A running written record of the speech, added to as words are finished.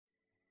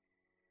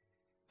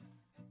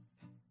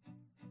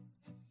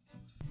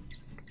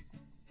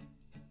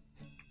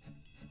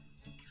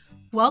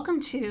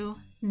Welcome to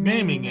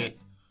Naming It,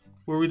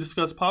 where we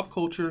discuss pop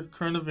culture,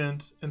 current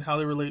events, and how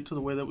they relate to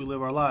the way that we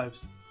live our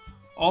lives,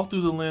 all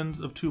through the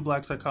lens of two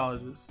black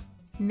psychologists.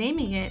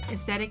 Naming It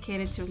is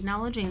dedicated to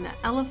acknowledging the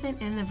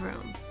elephant in the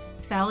room,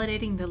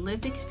 validating the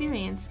lived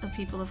experience of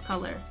people of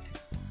color.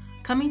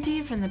 Coming to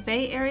you from the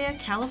Bay Area,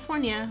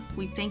 California,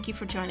 we thank you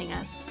for joining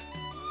us.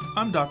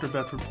 I'm Dr.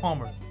 Bedford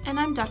Palmer. And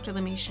I'm Dr.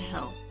 Lamisha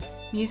Hill.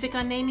 Music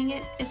on Naming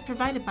It is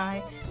provided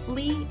by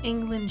Lee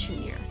England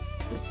Jr.,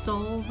 the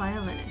soul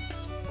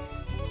violinist.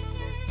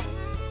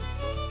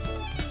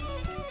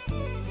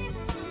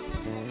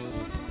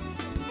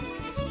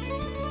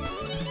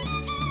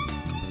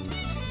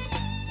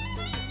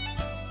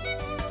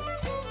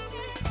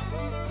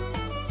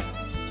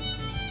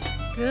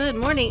 Good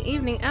morning,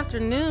 evening,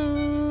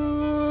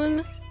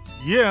 afternoon.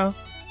 Yeah.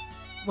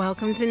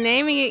 Welcome to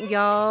Naming It,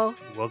 y'all.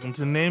 Welcome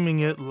to Naming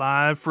It,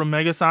 live from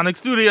Megasonic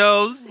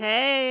Studios.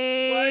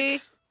 Hey.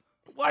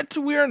 What?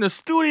 We're in the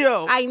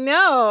studio. I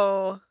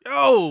know.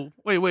 Yo.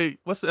 Wait.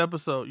 What's the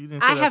episode? You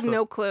didn't say I the have episode.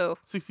 no clue.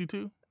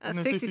 62?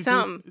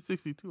 60-something. It's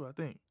 62, I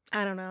think.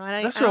 I don't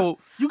know.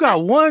 You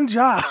got one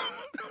job.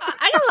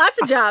 I got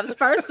lots of jobs,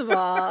 first of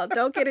all.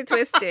 Don't get it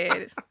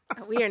twisted.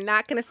 We are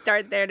not going to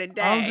start there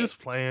today. I'm just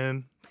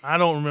playing. I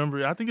don't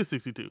remember. I think it's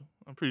 62.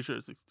 I'm pretty sure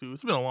it's 62.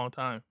 It's been a long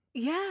time.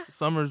 Yeah.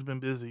 Summer's been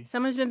busy.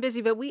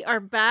 But we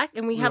are back,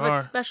 and we have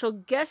a special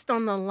guest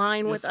on the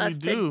line with us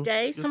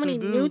today. So many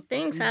new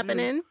things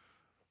happening.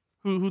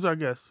 Who's our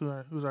guest?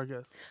 Who's our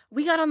guest?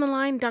 We got on the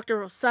line Dr.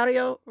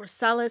 Rosario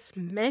Rosales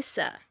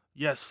Mesa.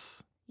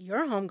 Yes.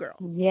 You're a homegirl.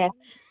 Yes.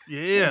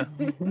 Yeah.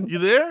 You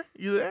there?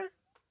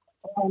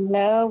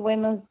 Hello,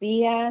 buenos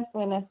días,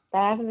 buenas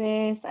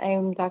tardes.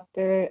 I'm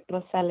Dr.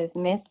 Rosales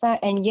Mesa,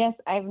 and yes,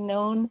 I've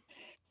known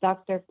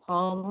Dr.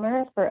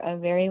 Palmer for a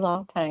very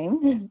long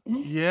time.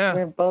 Yeah.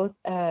 We're both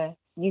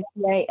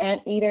UCI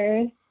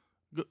anteaters.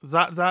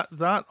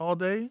 Zot all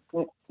day?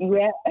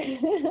 Yeah.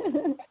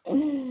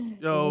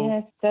 Yo.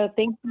 Yes, so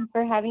thank you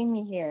for having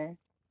me here.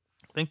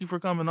 Thank you for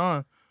coming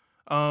on.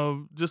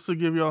 Just to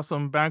give y'all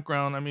some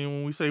background, I mean,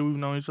 when we say we've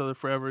known each other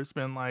forever, it's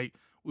been like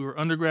we were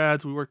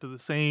undergrads, we worked at the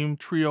same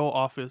trio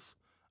office.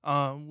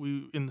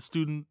 We in the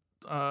student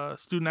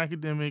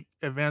academic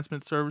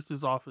advancement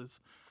services office.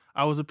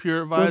 I was a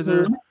peer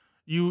advisor.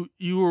 Mm-hmm.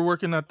 You were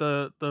working at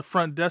the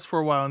front desk for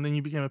a while, and then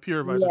you became a peer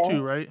advisor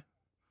too, right?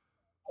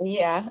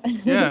 Yeah.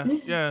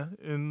 Yeah.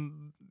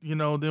 And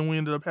then we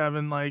ended up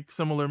having like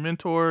similar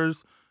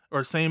mentors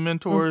or same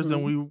mentors,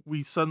 mm-hmm. and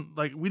we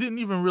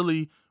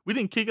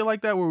didn't kick it like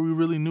that where we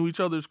really knew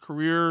each other's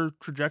career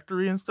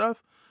trajectory and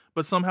stuff,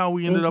 but somehow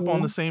we ended up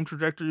on the same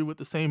trajectory with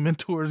the same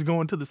mentors,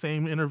 going to the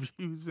same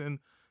interviews, and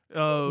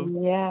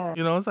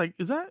it's like,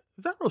 is that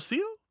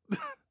Rocio?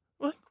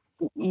 Like,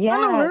 yeah. I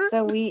know her.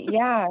 So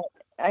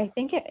I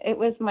think it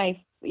was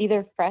my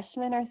either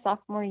freshman or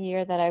sophomore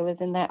year that I was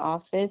in that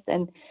office,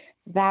 and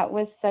that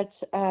was such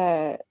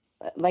I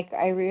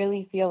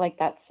really feel like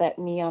that set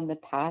me on the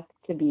path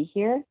to be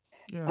here.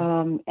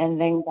 Yeah. And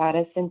then got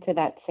us into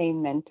that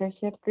same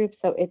mentorship group.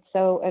 So it's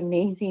so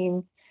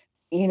amazing,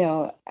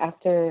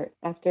 after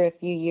a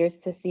few years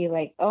to see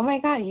like, oh my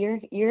God,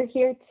 you're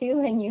here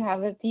too, and you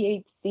have a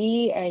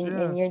PhD,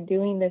 and you're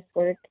doing this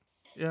work.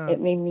 Yeah. It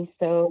made me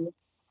so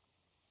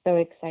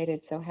excited,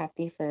 so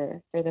happy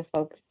for the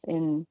folks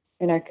in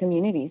our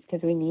communities,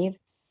 because we need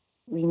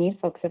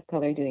folks of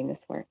color doing this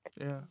work.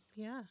 Yeah.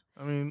 Yeah.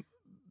 I mean,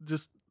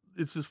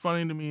 it's just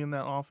funny to me in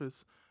that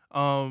office.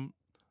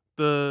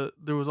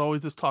 There was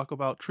always this talk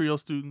about trio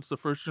students, the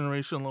first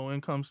generation low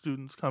income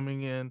students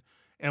coming in,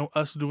 and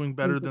us doing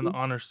better than the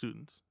honor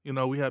students.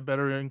 We had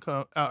better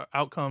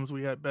outcomes,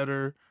 we had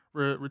better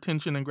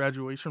retention and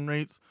graduation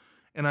rates,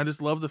 and I just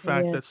love the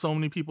fact that so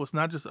many people, it's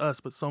not just us,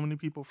 but so many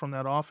people from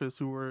that office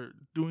who were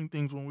doing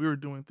things when we were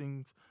doing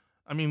things.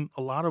 I mean,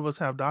 a lot of us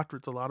have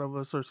doctorates, a lot of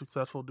us are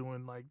successful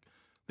doing like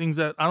things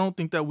that I don't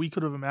think that we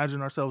could have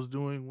imagined ourselves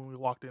doing when we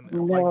walked in there.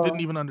 No. Like, didn't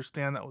even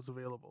understand that was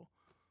available.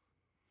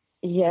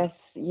 Yes,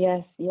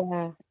 yeah.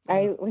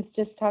 I was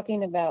just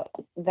talking about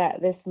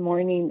that this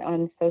morning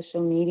on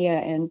social media,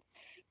 and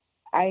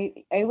I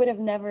would have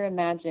never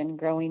imagined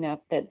growing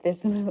up that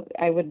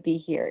I would be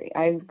here.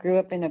 I grew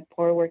up in a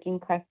poor working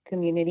class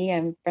community.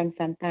 I'm from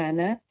Santa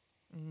Ana,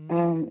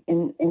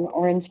 in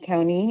Orange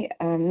County.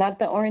 Not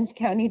the Orange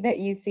County that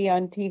you see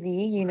on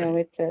TV.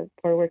 Right. It's a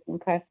poor working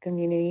class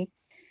community.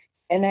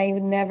 And I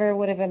never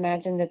would have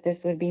imagined that this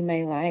would be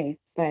my life.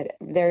 But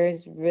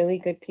there's really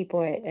good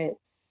people at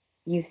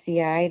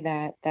UCI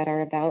that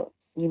are about,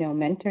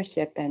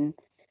 mentorship and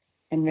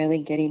really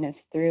getting us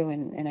through.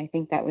 And I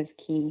think that was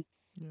key.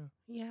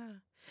 Yeah.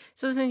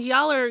 So since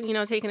y'all are,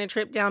 taking a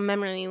trip down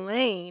memory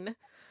lane,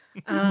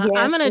 Yes,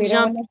 I'm going to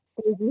jump.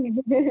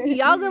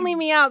 Y'all to gonna leave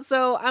me out,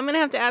 so I'm gonna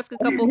have to ask a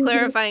couple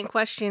clarifying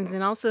questions,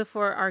 and also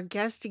for our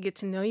guests to get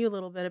to know you a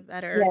little bit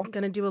better. Yes. I'm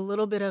gonna do a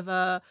little bit of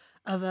a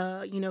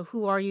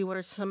who are you? What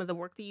are some of the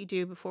work that you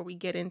do before we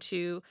get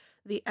into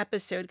the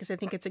episode? Because I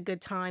think it's a good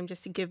time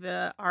just to give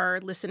our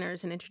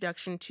listeners an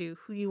introduction to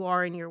who you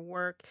are and your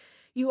work.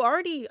 You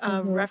already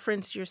Mm-hmm.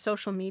 referenced your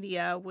social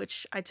media,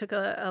 which I took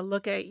a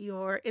look at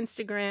your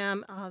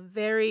Instagram,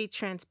 very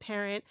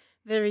transparent,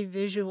 very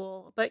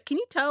visual. But can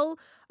you tell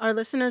our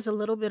listeners a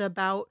little bit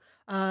about,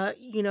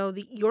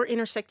 your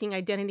intersecting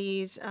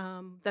identities?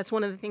 That's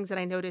one of the things that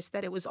I noticed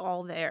that it was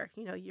all there.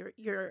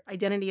 Your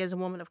identity as a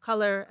woman of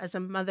color, as a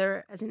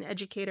mother, as an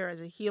educator,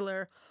 as a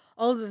healer.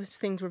 All of those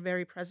things were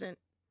very present.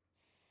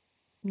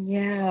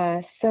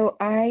 Yeah, so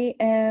I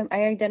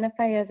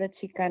identify as a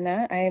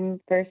Chicana.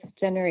 I'm first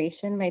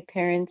generation. My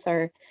parents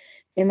are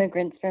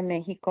immigrants from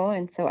Mexico,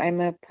 and so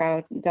I'm a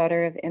proud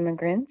daughter of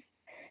immigrants.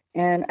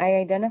 And I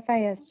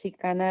identify as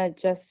Chicana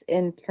just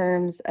in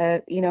terms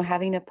of,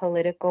 having a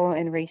political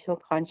and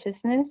racial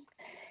consciousness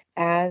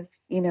as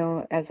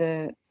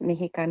a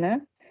Mexicana.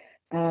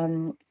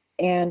 Um,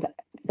 and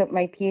so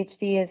my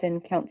PhD is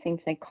in counseling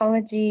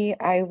psychology.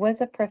 I was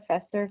a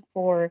professor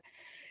for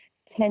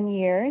 10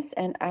 years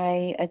and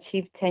I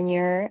achieved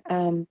tenure,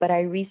 but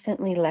I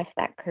recently left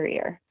that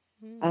career.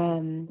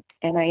 Mm.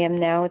 And I am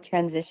now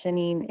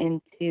transitioning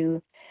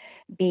into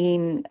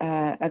being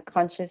a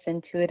conscious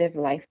intuitive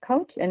life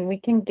coach. And we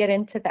can get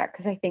into that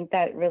because I think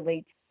that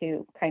relates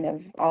to kind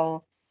of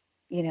all,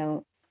 you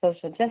know,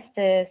 social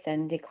justice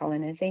and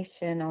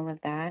decolonization, all of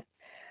that.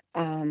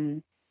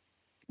 Um,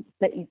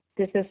 but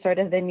this is sort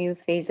of the new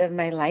phase of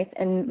my life,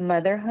 and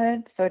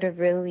motherhood sort of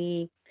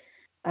really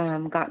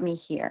got me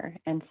here.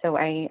 And so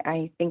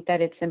I think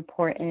that it's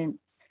important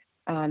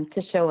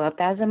to show up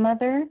as a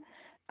mother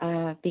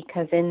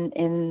because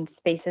in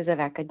spaces of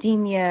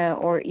academia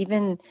or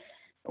even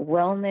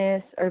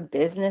wellness or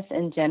business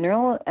in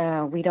general,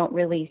 we don't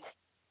really,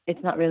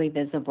 it's not really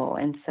visible.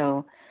 And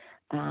so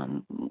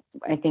um,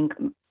 I think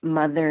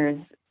mothers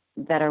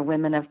that are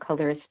women of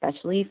color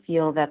especially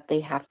feel that they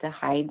have to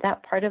hide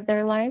that part of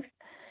their life.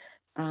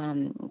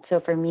 So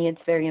for me,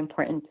 it's very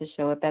important to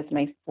show up as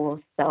my full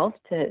self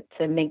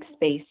to make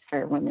space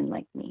for women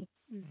like me.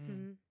 Mm.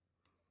 Hmm.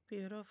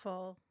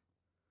 Beautiful.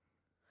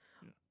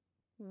 Yeah.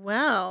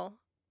 Well,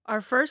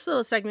 our first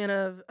little segment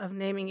of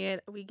naming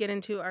it, we get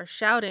into our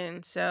shout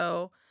in.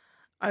 So,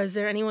 is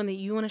there anyone that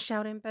you want to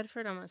shout in,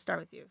 Bedford? I'm going to start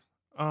with you.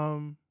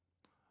 Um,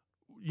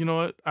 you know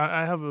what?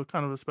 I have a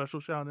kind of a special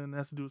shout in that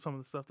has to do with some of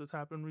the stuff that's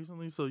happened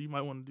recently. So you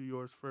might want to do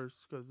yours first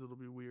because it'll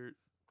be weird.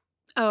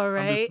 All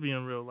I'm just right.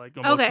 being real. Like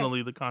Okay.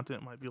 emotionally, the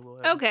content might be a little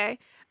heavy. Okay.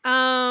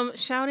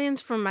 Shout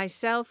ins from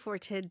myself for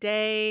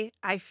today.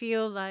 I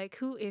feel like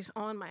who is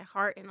on my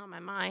heart and on my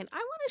mind. I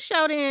want to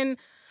shout in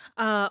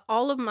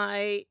all of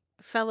my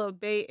fellow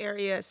Bay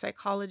Area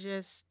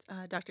psychologists,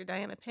 Dr.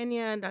 Diana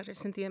Pena, Dr.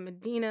 Cynthia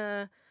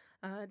Medina,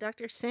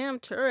 Dr. Sam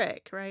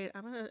Turek, right?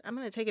 I'm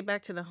gonna take it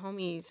back to the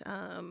homies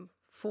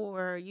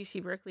for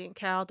UC Berkeley and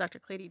Cal, Dr.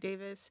 Clady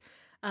Davis.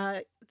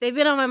 Uh, they've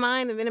been on my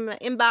mind, they've been in my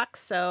inbox,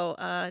 so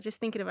just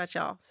thinking about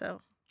y'all.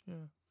 So Yeah,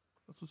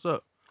 that's what's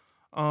up.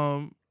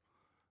 Um,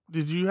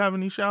 did you have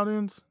any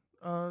shout-ins,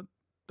 Dr.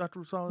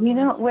 Rosales You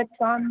know, Mace? what's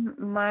on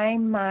my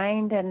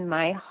mind and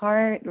my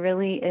heart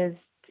really is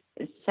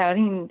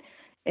shouting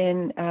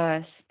in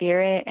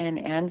spirit and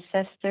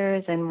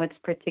ancestors. And what's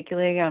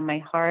particularly on my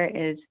heart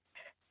is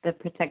the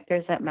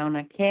protectors at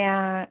Mauna Kea,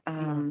 Yeah.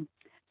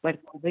 Puerto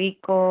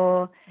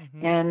Rico,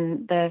 Mm-hmm.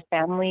 and the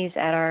families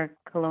at our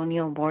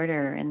colonial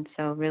border. And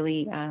so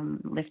really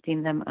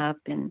lifting them up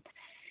and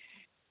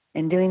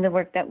doing the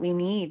work that we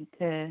need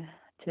to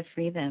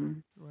free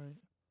them. Right.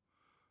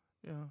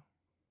 Yeah.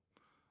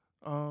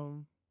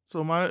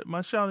 So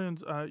my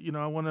shout-ins, I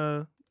want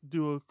to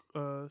do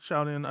a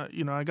shout-in.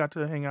 I got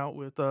to hang out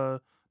with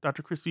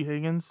Dr. Christy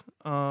Higgins,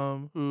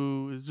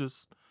 who is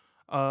just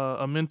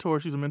a mentor.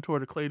 She's a mentor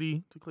to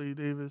Clady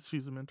Davis.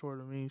 She's a mentor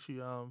to me. She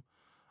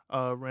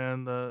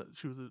ran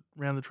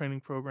the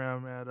training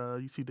program at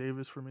UC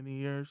Davis for many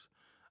years,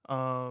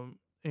 and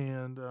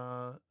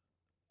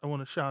I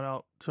want to shout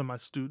out to my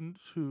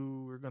students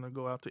who are going to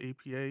go out to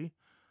APA.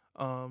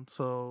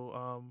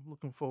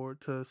 Looking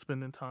forward to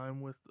spending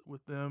time with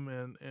them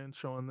and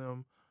showing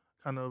them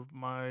kind of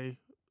my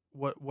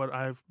what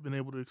I've been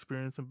able to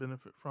experience and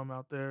benefit from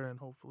out there, and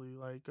hopefully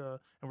and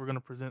we're going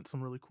to present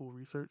some really cool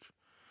research.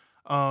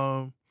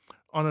 Um,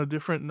 on a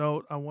different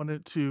note, I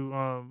wanted to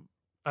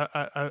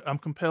I'm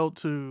compelled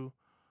to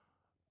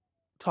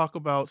talk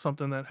about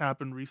something that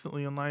happened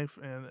recently in life,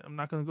 and I'm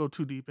not going to go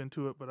too deep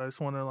into it, but I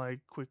just want to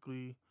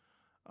quickly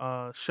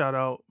shout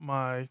out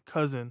my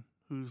cousin,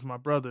 who's my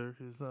brother.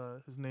 His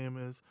name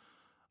is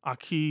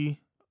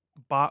Aki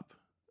Bop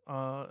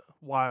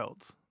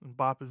Wilds, and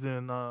Bop is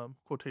in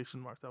quotation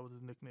marks. That was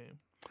his nickname.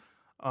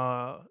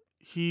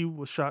 He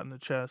was shot in the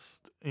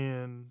chest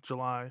in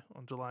July,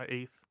 on July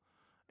 8th,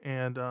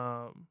 and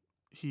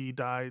he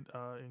died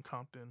in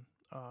Compton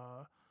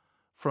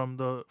from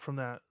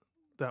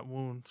that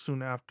wound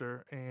soon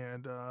after.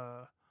 And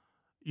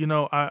you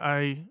know,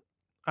 I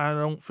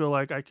don't feel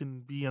like I can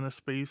be in a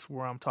space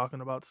where I'm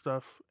talking about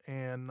stuff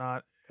and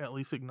not at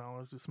least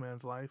acknowledge this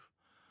man's life.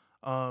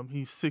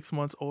 He's 6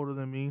 months older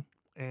than me,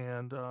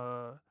 and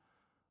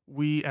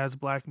we as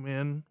black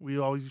men, we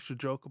always used to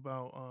joke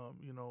about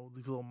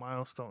these little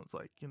milestones.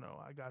 Like,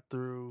 I got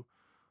through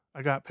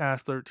I got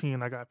past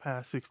 13, I got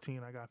past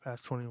 16, I got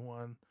past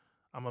 21.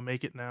 I'm going to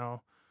make it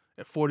now.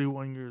 At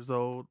 41 years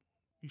old,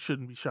 you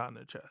shouldn't be shot in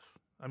the chest.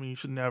 I mean, you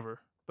should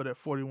never. But at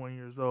 41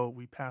 years old,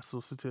 we passed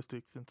those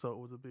statistics, and so it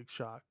was a big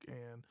shock.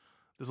 And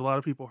there's a lot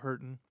of people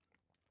hurting.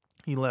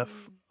 He left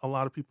a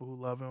lot of people who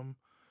love him,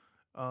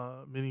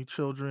 many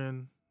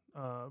children,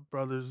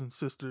 brothers and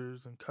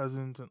sisters and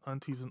cousins and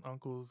aunties and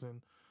uncles,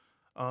 and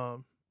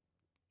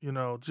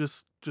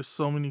just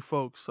so many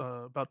folks.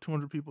 About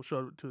 200 people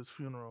showed up to his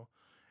funeral,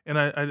 and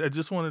I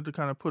just wanted to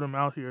kind of put him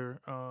out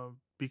here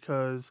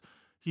because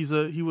he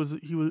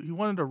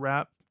wanted to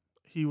rap.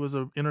 He was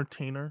an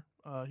entertainer.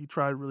 He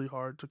tried really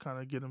hard to kind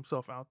of get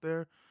himself out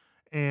there,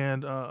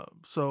 and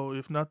so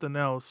if nothing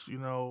else,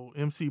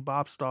 MC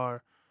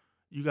Bopstar,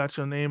 you got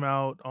your name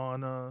out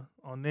on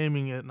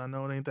naming it, and I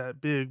know it ain't that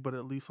big, but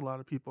at least a lot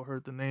of people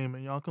heard the name,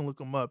 and y'all can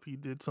look him up. He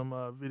did some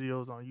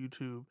videos on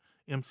YouTube.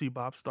 MC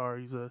Bopstar.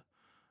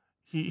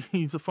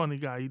 He's a funny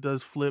guy. He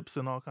does flips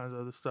and all kinds of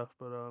other stuff,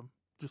 but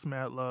just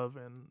mad love,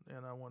 and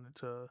I wanted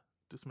to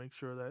just make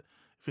sure that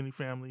if any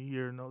family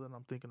here know that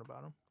I'm thinking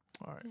about him.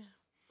 All right. Yeah.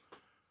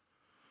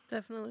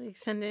 Definitely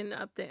sending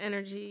up the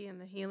energy and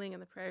the healing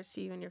and the prayers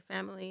to you and your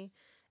family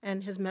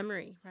and his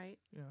memory, right?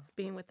 Yeah.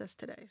 Being with us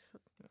today. So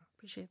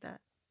appreciate that.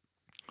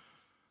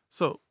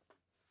 So,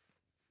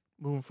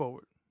 moving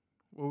forward,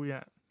 where we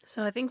at?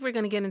 So I think we're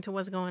going to get into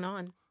what's going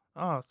on.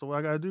 So what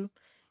I got to do?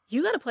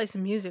 You got to play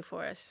some music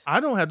for us. I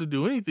don't have to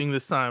do anything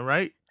this time,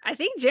 right? I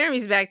think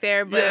Jeremy's back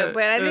there, but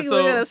I think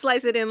we're going to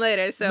slice it in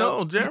later. So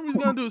no, Jeremy's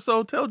going to do it.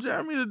 So tell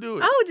Jeremy to do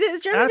it. Oh,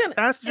 is Jeremy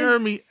ask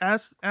Jeremy,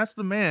 ask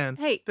the man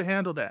to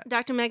handle that.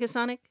 Dr.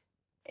 Megasonic?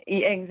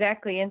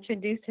 Exactly.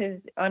 Introduce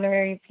his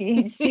honorary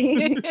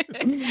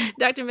PhD.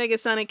 Dr.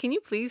 Megasonic, can you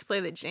please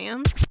play the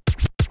jams?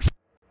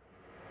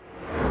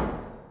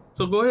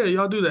 So go ahead.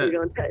 Y'all do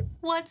that.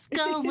 What's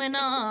going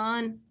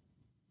on?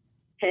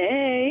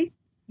 Hey,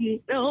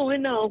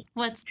 going on.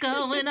 What's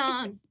going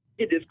on?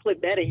 You just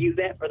clip that and use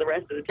that for the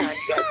rest of the time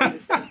you guys do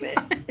this segment.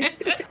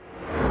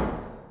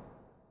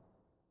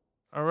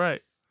 All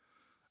right.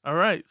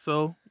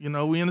 So,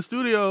 we in the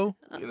studio.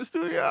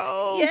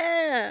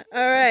 Yeah.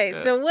 All right.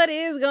 Yeah. So what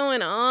is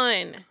going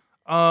on?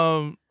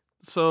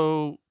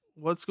 So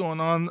what's going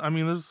on? I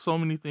mean, there's so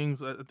many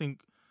things. I think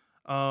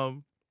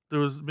there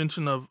was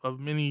mention of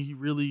many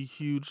really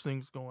huge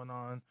things going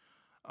on.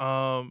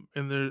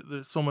 And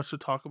there's so much to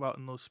talk about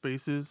in those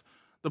spaces.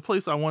 The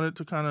place I wanted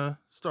to kind of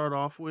start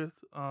off with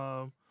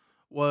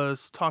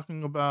was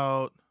talking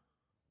about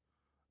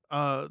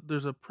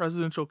there's a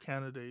presidential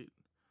candidate.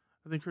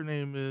 I think her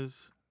name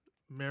is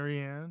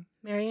Marianne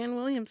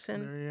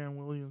Williamson.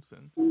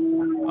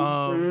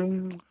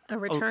 A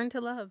Return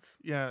to Love.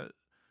 Yeah.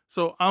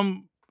 So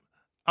I'm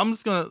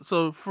just gonna.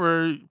 So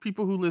for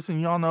people who listen,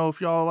 y'all know, if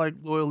y'all like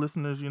loyal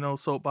listeners,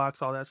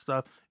 Soapbox, all that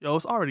stuff.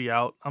 It's already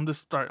out. I'm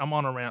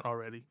on a rant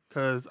already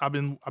because I've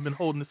been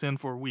holding this in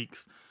for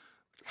weeks.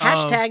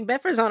 Hashtag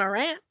Beffer's on a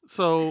rant.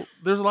 So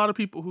there's a lot of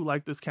people who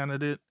like this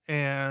candidate,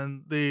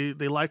 and they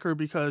like her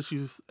because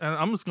she's. And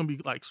I'm just gonna be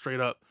like straight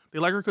up. They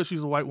like her because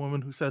she's a white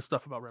woman who says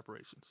stuff about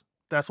reparations.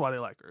 That's why they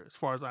like her, as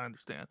far as I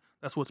understand.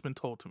 That's what's been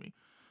told to me.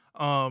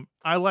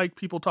 I like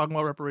people talking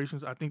about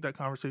reparations. I think that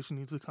conversation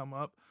needs to come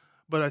up.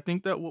 But I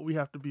think that what we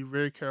have to be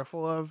very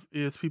careful of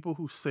is people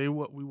who say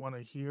what we want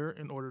to hear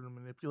in order to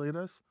manipulate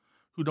us,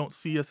 who don't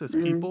see us as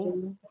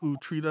people, who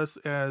treat us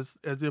as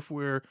if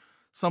we're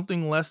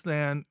something less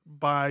than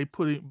by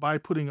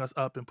putting us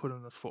up and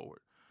putting us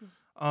forward.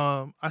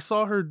 I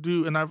saw her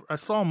do, and I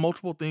saw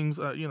multiple things.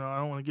 I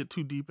don't want to get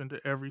too deep into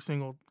every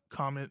single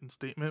comment and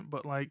statement,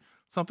 but like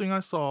something I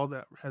saw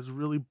that has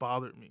really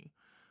bothered me.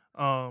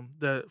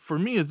 That for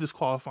me is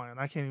disqualifying.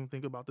 I can't even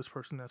think about this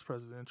person as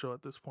presidential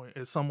at this point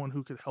as someone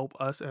who could help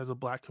us as a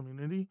Black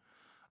community.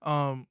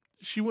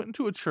 She went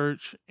into a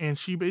church and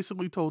she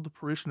basically told the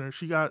parishioners,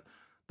 she got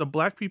the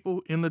Black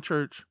people in the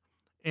church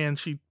and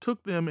she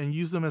took them and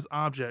used them as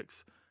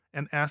objects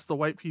and asked the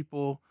white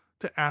people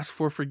to ask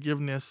for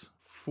forgiveness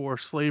for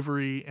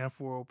slavery and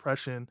for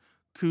oppression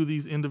to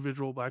these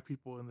individual Black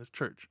people in this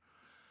church.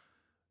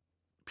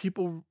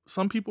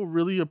 Some people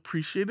really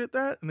appreciated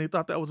that and they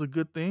thought that was a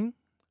good thing.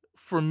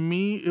 For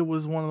me, it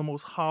was one of the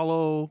most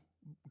hollow,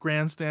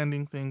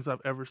 grandstanding things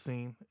I've ever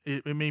seen.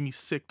 It made me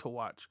sick to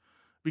watch.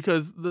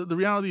 Because the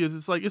reality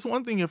is, it's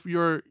one thing if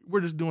we're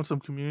just doing some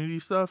community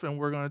stuff and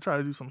we're going to try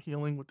to do some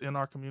healing within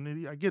our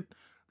community. I get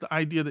the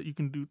idea that you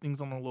can do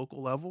things on a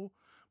local level.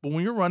 But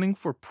when you're running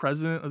for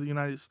president of the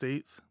United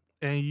States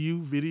and you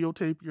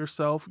videotape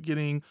yourself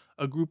getting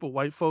a group of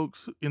white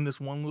folks in this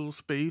one little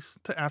space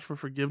to ask for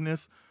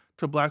forgiveness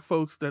to Black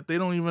folks that they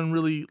don't even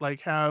really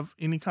have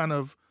any kind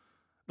of,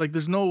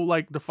 there's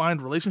no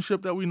defined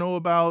relationship that we know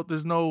about.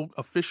 There's no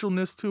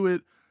officialness to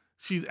it.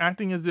 She's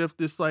acting as if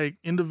this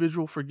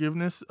individual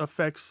forgiveness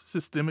affects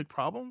systemic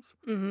problems.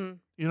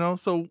 Mm-hmm.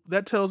 So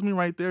that tells me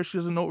right there she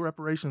doesn't know what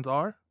reparations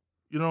are.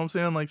 You know what I'm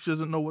saying? She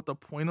doesn't know what the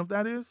point of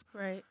that is.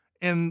 Right.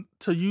 And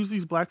to use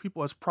these Black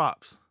people as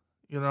props,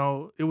 it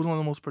was one of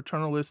the most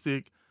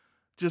paternalistic,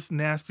 just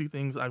nasty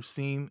things I've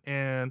seen.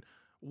 And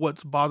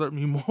what's bothered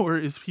me more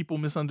is people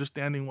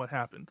misunderstanding what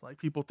happened, like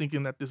people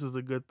thinking that this is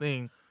a good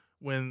thing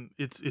when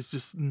it's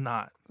just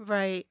not.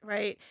 Right,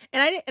 right.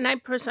 And I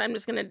personally, I'm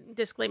just gonna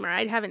disclaimer,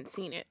 I haven't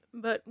seen it,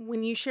 but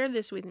when you share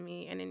this with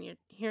me and in your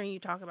hearing you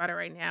talk about it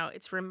right now,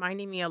 it's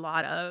reminding me a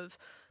lot of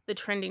the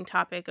trending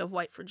topic of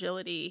white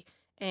fragility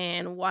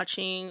and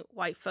watching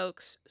white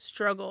folks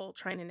struggle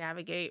trying to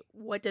navigate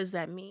what does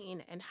that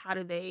mean and how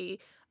do they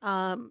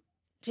um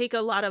take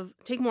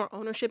more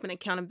ownership and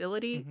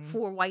accountability Hmm.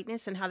 for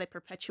whiteness and how they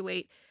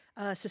perpetuate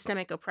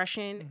systemic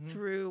oppression Hmm.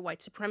 through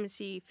white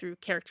supremacy, through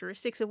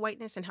characteristics of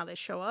whiteness and how they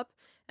show up.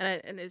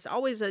 And it's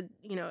always a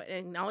an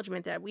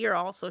acknowledgement that we are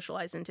all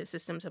socialized into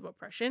systems of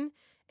oppression,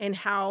 and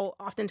how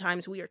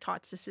oftentimes we are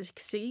taught to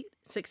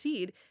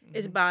succeed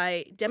is Hmm.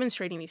 by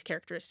demonstrating these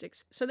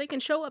characteristics. So they can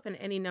show up in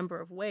any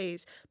number of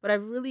ways. But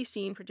I've really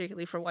seen,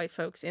 particularly for white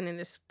folks, and in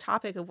this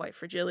topic of white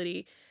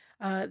fragility,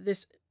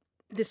 this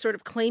sort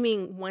of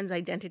claiming one's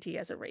identity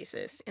as a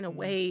racist in a Hmm.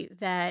 way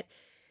that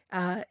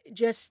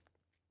just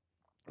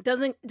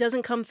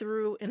doesn't come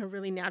through in a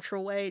really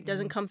natural way. It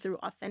doesn't Hmm. come through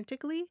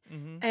authentically.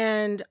 Hmm.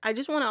 And I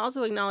just want to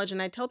also acknowledge,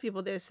 and I tell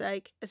people this,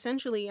 like,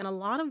 essentially in a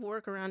lot of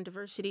work around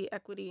diversity,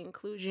 equity,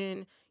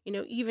 inclusion,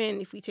 even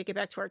if we take it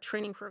back to our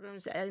training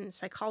programs and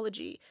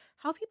psychology,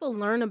 how people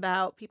learn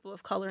about people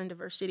of color and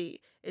diversity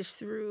is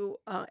through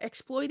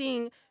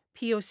exploiting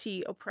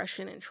POC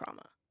oppression and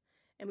trauma,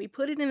 and we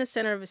put it in the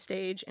center of a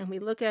stage and we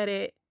look at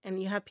it,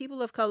 and you have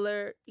people of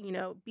color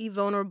be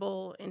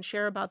vulnerable and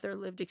share about their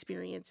lived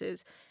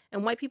experiences,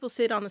 and white people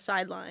sit on the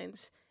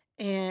sidelines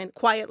and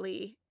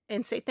quietly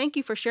and say thank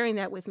you for sharing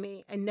that with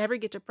me, and never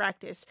get to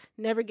practice,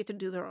 never get to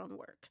do their own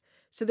work.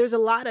 So there's a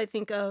lot, I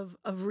think, of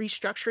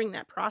restructuring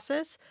that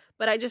process.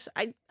 But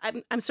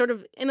I'm sort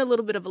of in a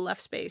little bit of a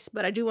left space,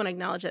 but I do want to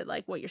acknowledge that,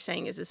 like, what you're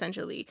saying is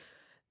essentially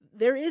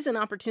there is an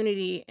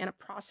opportunity and a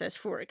process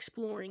for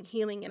exploring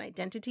healing and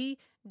identity.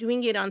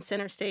 Doing it on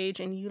center stage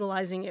and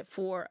utilizing it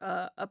for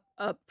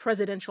a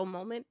presidential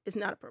moment is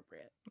not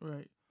appropriate.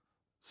 Right.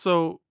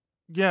 So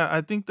yeah,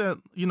 I think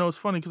that it's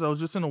funny because I was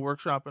just in a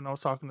workshop and I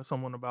was talking to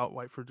someone about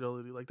white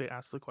fragility. Like they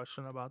asked the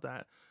question about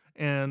that,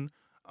 and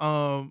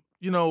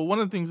one of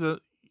the things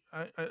that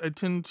I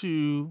tend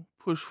to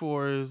push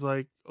for is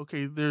like,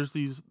 okay, there's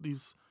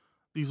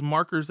these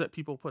markers that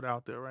people put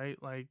out there,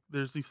 right? Like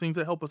there's these things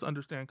that help us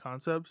understand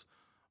concepts,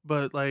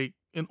 but like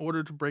in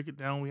order to break it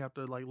down, we have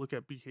to like look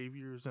at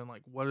behaviors and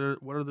like what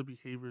are the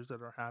behaviors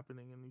that are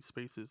happening in these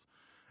spaces.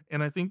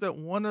 And I think that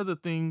one of the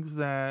things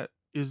that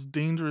is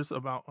dangerous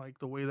about like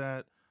the way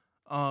that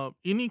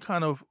any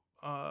kind of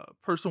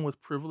person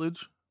with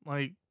privilege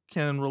like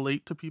can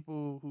relate to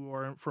people who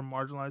are from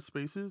marginalized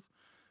spaces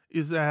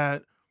is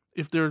that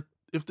if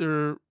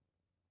they're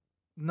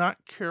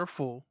not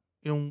careful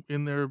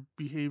in their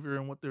behavior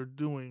and what they're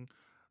doing,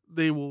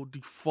 they will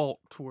default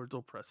towards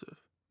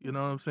oppressive. You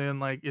know what I'm saying?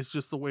 Like it's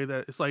just the way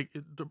that it's like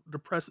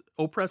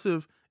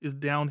oppressive is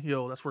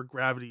downhill. That's where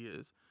gravity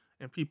is,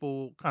 and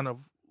people kind of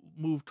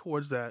move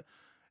towards that.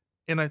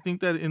 And I think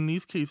that in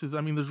these cases,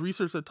 I mean, there's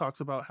research that talks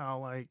about how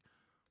like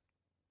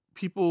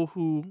people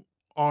who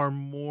are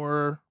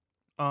more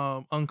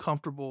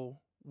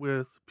uncomfortable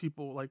with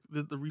people like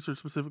the research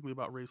specifically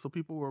about race. So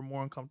people who are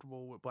more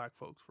uncomfortable with black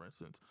folks, for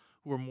instance,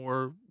 who are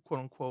more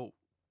quote unquote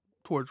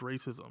towards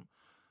racism,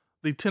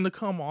 they tend to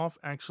come off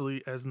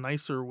actually as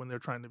nicer when they're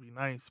trying to be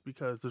nice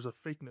because there's a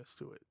fakeness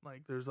to it.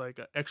 Like there's like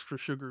an extra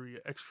sugary,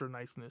 extra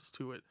niceness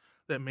to it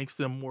that makes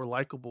them more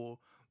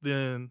likable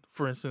than,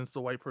 for instance,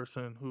 the white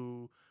person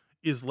who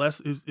is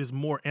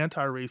more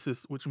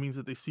anti-racist, which means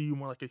that they see you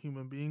more like a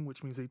human being,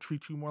 which means they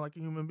treat you more like a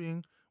human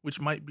being, which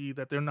might be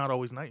that they're not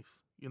always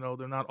nice.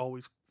 They're not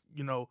always,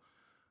 you know,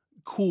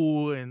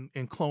 cool and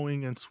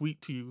cloying and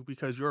sweet to you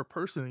because you're a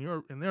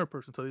person and they're a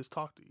person, so they just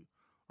talk to you,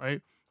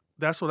 right?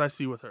 That's what I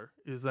see with her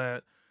is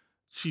that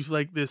she's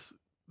like this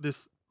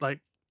like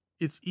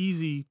it's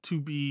easy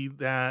to be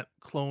that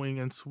cloying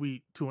and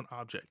sweet to an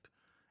object.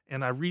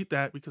 And I read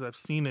that because I've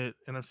seen it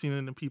and I've seen it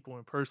in people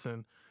in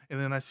person. And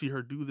then I see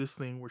her do this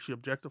thing where she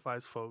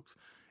objectifies folks.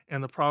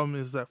 And the problem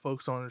is that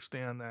folks don't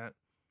understand that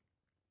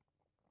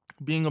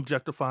being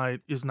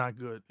objectified is not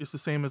good. It's the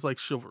same as like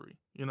chivalry.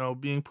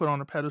 Being put on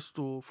a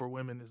pedestal for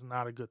women is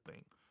not a good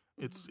thing.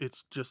 It's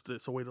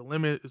a way to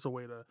limit, it's a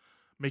way to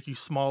make you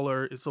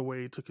smaller, it's a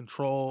way to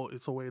control,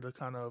 it's a way to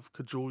kind of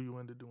cajole you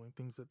into doing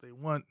things that they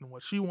want. And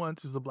what she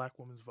wants is the black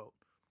woman's vote.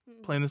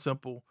 Mhm. Plain and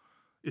simple.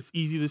 It's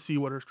easy to see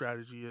what her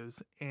strategy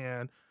is.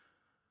 And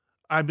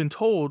I've been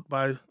told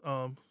by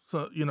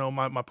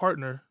my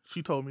partner,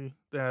 she told me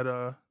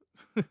that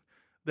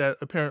that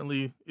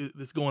apparently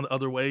it's going the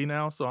other way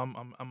now, so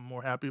I'm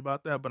more happy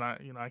about that. But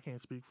I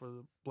can't speak for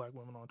the black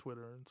women on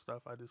Twitter and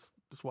stuff. I just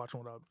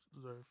watching what I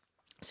observe.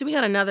 So we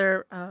got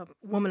another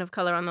woman of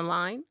color on the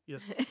line.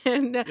 Yes.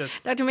 And Yes.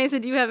 Dr. Mesa,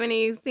 do you have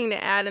anything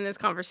to add in this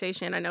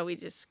conversation? I know we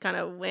just kind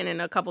of went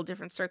in a couple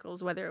different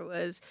circles, whether it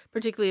was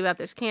particularly about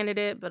this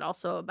candidate, but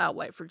also about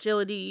white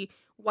fragility,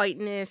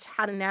 whiteness,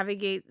 how to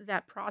navigate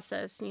that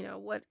process.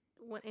 What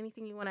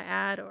anything you want to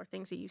add or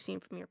things that you've seen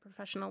from your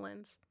professional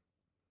lens?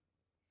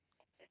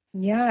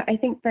 Yeah, I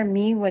think for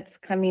me, what's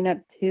coming up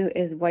too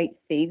is white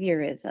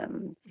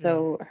saviorism. Yeah.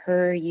 So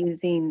her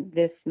using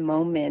this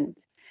moment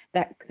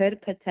that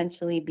could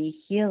potentially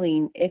be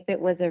healing if it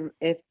was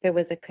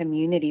a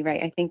community,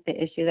 right? I think the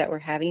issue that we're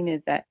having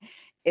is that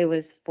it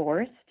was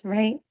forced,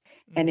 right?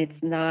 And it's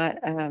Mm-hmm.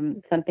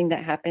 not something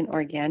that happened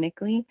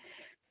organically.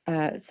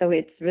 So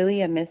it's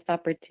really a missed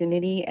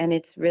opportunity, and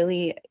it's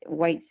really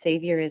white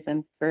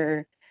saviorism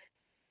for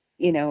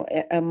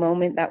a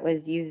moment that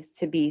was used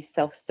to be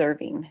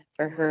self-serving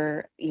for Right.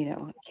 her,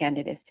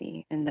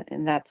 candidacy, and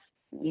that's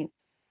you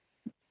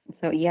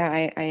so yeah,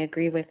 I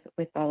agree with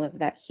all of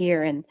that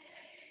here, and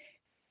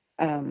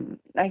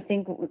I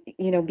think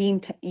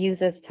being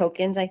used as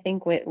tokens. I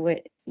think what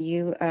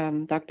you,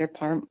 Dr.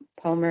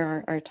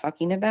 Palmer, are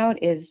talking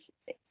about is,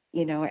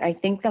 I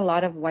think a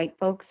lot of white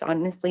folks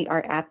honestly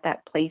are at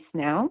that place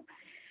now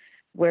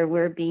where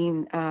we're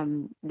being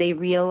they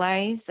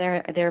realize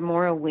they're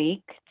more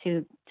awake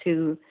to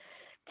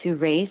to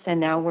race, and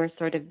now we're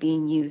sort of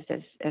being used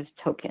as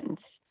tokens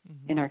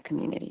in Mm-hmm. our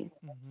communities.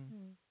 Mm-hmm.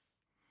 Mm.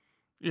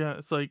 Yeah,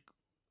 it's like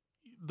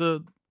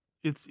the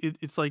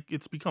it's like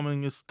it's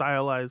becoming a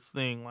stylized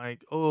thing.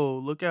 Like, oh,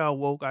 look how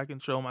woke I can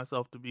show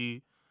myself to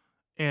be,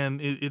 and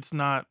it's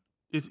not.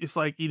 It's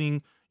like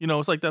eating.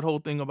 It's like that whole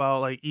thing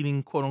about like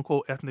eating quote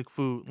unquote ethnic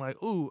food. Like,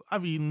 oh,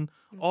 I've eaten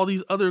all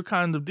these other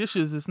kinds of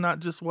dishes. It's not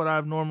just what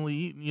I've normally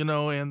eaten.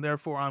 And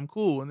therefore I'm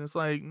cool. And it's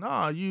like,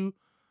 nah, you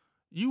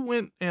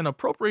went and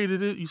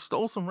appropriated it. You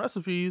stole some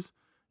recipes.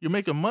 You're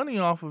making money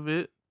off of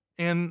it,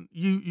 and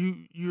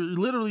you're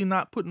literally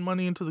not putting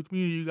money into the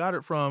community you got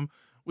it from,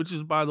 which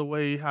is, by the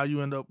way, how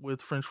you end up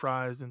with French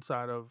fries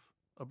inside of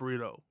a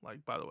burrito.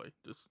 Like, by the way,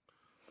 just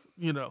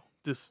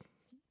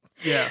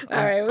yeah. All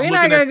I'm right, I'm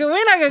looking at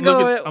we're not gonna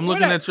go. I'm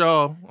looking at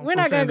y'all. I'm We're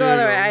from not gonna San go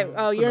there. Diego.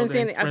 Oh, I you're know in they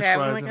San. ain't French Okay, I'm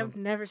fries like, in I've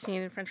them. never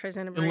seen French fries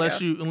in a Unless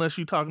burrito.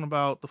 you talking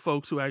about the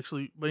folks who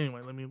actually. But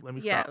anyway, let me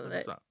Yeah, stop. Let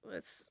me stop.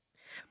 let's.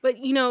 But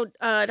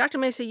Dr.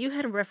 Mesa, you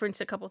had referenced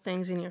a couple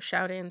things in your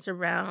shout-ins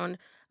around,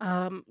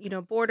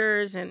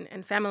 borders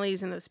and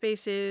families in those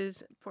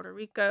spaces, Puerto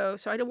Rico.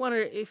 So I wonder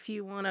if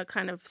you want to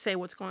kind of say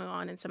what's going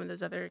on in some of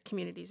those other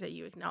communities that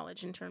you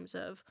acknowledge in terms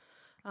of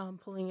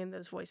pulling in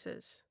those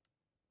voices.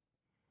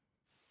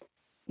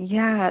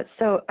 Yeah,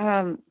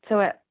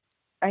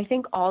 I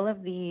think all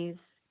of these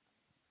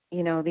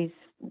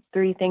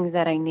three things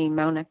that I named,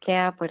 Mauna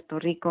Kea, Puerto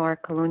Rico, our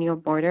colonial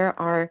border,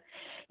 are,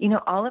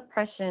 all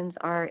oppressions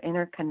are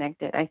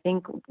interconnected. I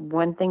think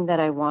one thing that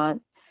I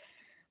want,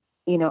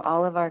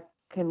 all of our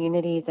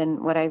communities, and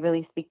what I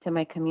really speak to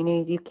my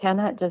communities, you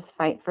cannot just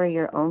fight for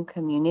your own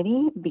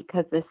community,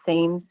 because the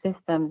same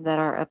systems that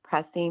are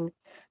oppressing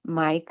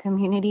my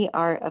community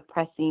are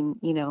oppressing,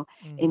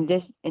 Mm-hmm.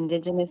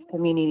 indigenous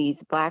communities,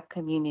 Black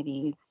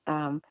communities.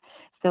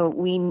 So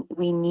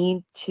we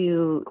need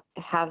to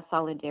have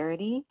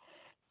solidarity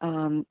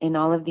in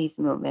all of these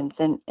movements,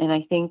 and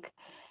I think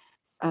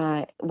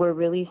we're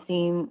really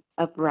seeing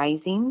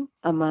uprising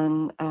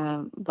among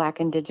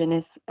Black,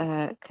 Indigenous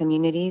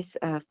communities,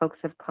 folks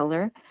of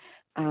color,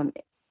 um,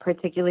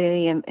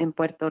 particularly in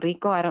Puerto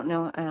Rico. I don't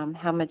know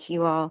how much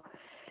you all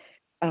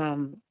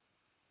um,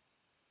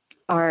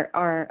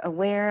 are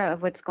aware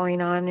of what's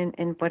going on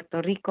in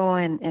Puerto Rico,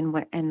 and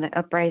the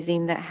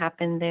uprising that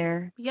happened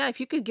there. Yeah, if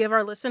you could give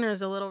our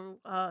listeners a little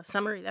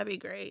summary, that'd be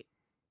great.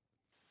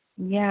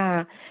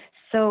 Yeah.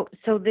 So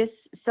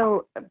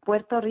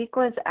Puerto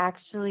Rico is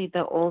actually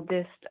the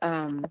oldest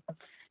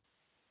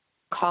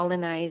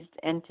colonized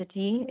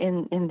entity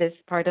in this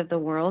part of the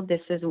world.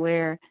 This is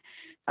where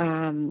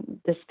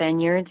the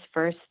Spaniards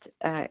first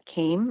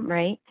came,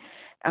 right?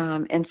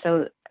 And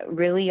so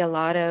really a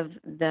lot of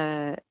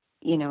the,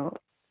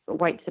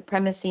 white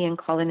supremacy and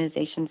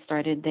colonization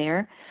started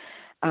there.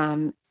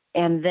 And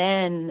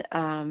then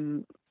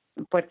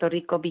Puerto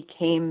Rico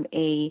became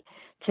a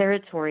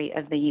territory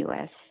of the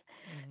U.S.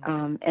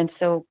 Mm-hmm. And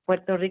so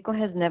Puerto Rico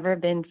has never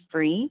been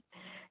free,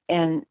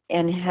 and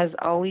has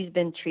always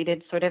been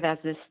treated sort of as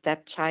the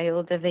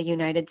stepchild of the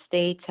United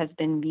States, has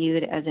been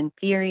viewed as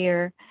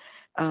inferior.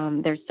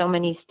 There's so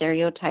many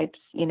stereotypes,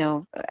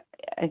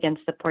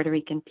 against the Puerto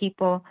Rican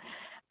people.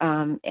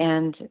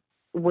 And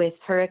with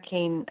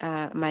Hurricane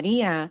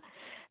Maria,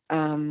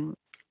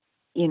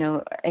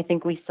 I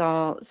think we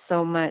saw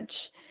so much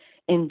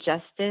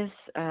injustice,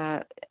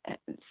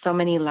 so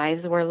many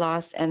lives were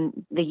lost,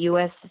 and the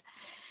U.S.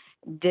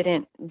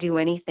 didn't do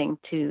anything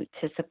to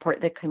support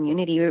the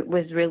community. It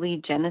was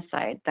really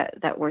genocide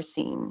that we're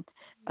seeing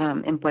in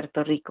Mm-hmm.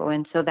 Puerto Rico,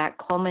 and so that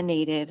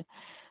culminated,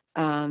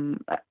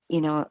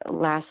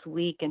 last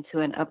week into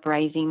an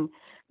uprising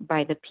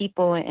by the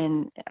people,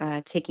 and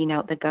taking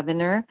out the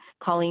governor,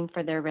 calling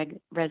for their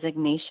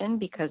resignation,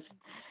 because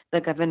the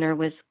governor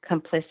was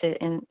complicit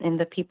in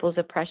the people's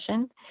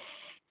oppression.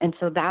 And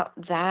so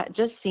that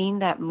just seeing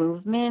that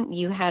movement,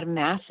 you had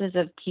masses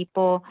of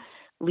people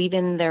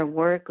leaving their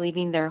work,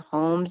 leaving their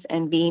homes,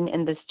 and being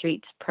in the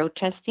streets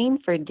protesting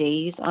for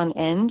days on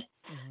end,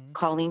 Mm-hmm.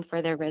 calling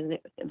for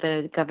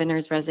the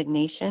governor's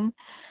resignation.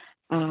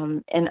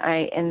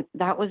 And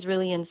that was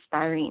really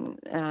inspiring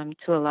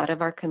to a lot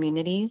of our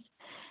communities.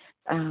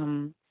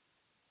 um,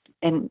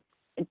 and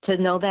to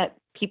know that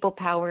people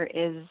power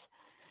is,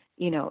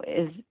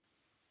 is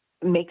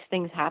makes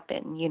things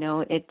happen.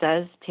 It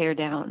does tear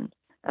down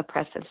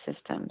oppressive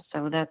systems.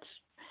 So that's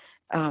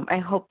I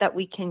hope that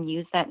we can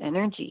use that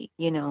energy,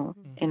 in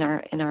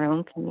our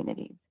own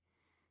communities.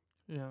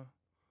 Yeah.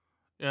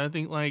 Yeah, I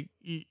think like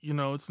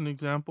it's an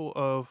example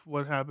of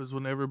what happens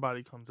when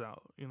everybody comes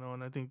out,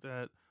 and I think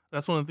that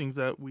that's one of the things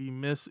that we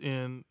miss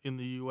in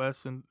the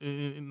U.S. and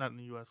not in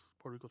the U.S.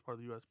 Puerto Rico's part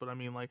of the U.S., but I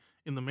mean like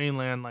in the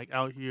mainland, like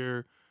out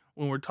here,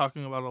 when we're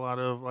talking about a lot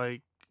of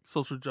like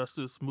social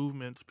justice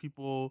movements,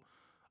 people,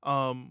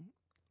 um,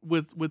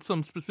 with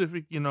some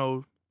specific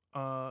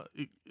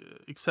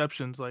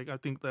exceptions. Like I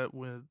think that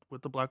with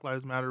the Black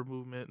Lives Matter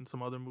movement and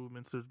some other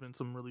movements, there's been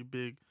some really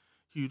big,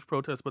 huge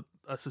protests, but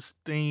a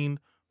sustained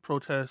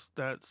protest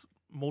that's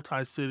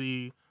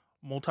multi-city,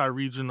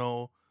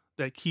 multi-regional,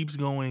 that keeps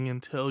going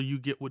until you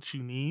get what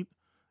you need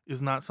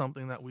is not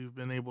something that we've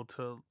been able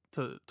to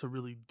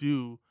really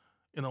do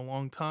in a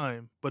long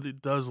time. But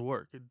it does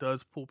work. It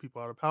does pull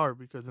people out of power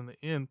because in the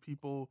end,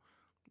 people,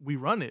 we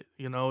run it.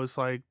 It's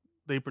like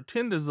they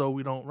pretend as though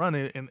we don't run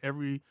it, and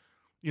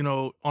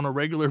on a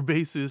regular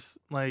basis,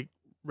 like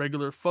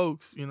regular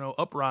folks,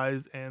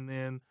 uprise and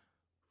then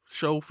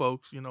show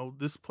folks,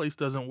 this place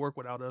doesn't work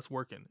without us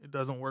working. It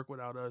doesn't work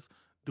without us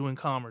doing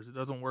commerce. It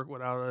doesn't work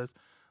without us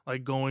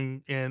like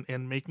going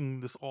and making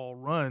this all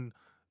run.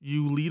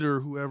 You leader,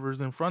 whoever's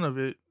in front of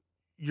it,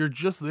 you're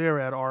just there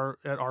at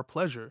our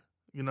pleasure,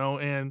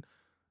 and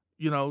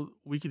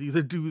we could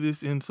either do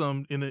this in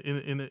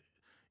a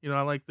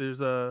I like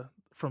there's a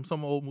from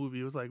some old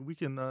movie. It was like we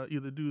can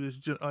either do this.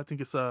 I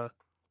think it's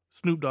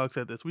Snoop Dogg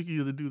said this. We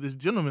can either do this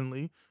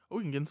gentlemanly or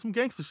we can get in some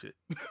gangster shit,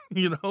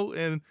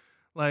 and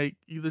like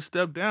either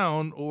step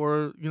down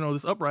or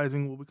this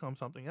uprising will become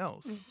something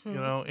else,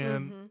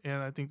 and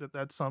I think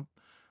that's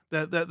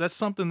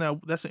something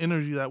that's the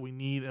energy that we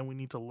need and we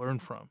need to learn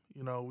from.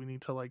 We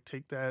need to like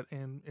take that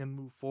and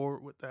move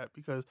forward with that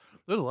because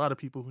there's a lot of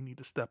people who need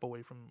to step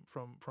away from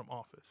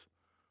office.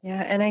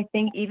 Yeah, and I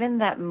think even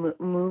that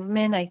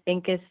movement, I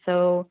think is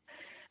so.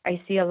 I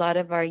see a lot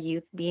of our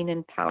youth being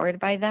empowered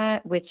by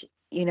that, which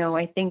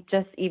I think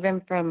just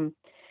even from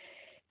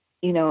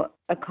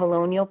a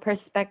colonial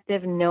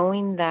perspective,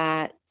 knowing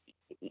that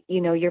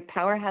your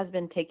power has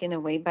been taken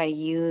away by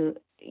you,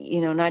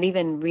 not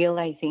even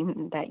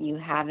realizing that you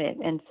have it.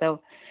 And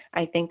so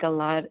I think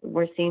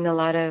we're seeing a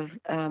lot of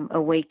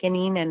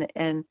awakening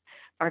and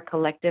our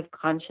collective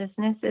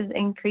consciousness is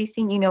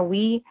increasing.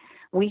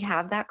 We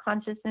have that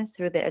consciousness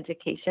through the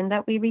education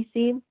that we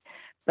receive,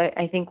 but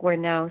I think we're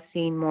now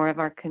seeing more of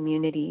our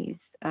communities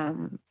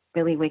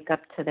really wake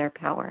up to their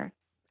power.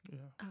 Yeah.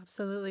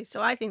 Absolutely.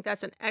 So I think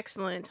that's an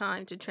excellent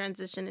time to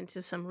transition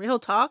into some real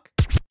talk.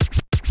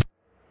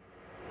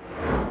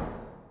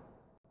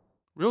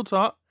 Real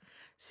talk.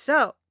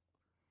 So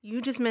you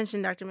just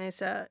mentioned, Dr.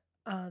 Mesa,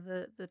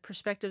 the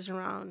perspectives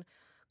around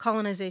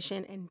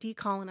colonization and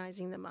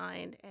decolonizing the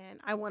mind.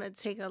 And I want to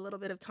take a little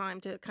bit of time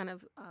to kind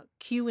of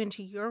cue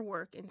into your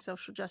work in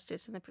social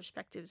justice and the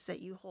perspectives that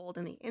you hold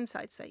and the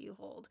insights that you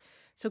hold.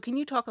 So can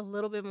you talk a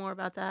little bit more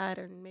about that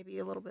and maybe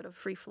a little bit of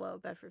free flow,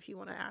 Bedford, if you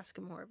want to ask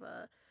more of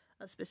a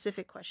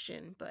specific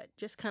question, but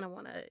just kind of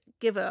want to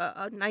give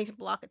a nice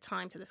block of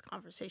time to this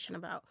conversation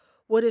about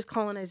what is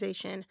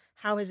colonization,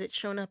 how has it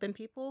shown up in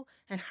people,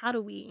 and how do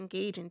we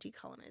engage in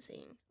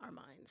decolonizing our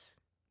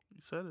minds? You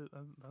said it.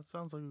 That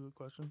sounds like a good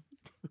question.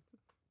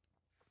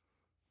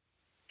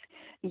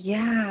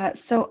 Yeah.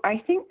 So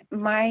I think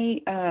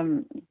my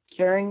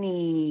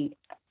journey,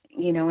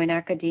 in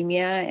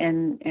academia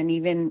and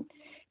even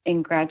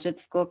in graduate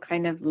school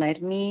kind of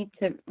led me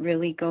to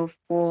really go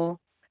full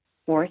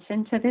force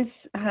into this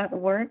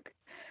work.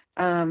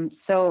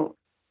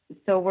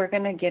 So we're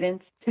going to get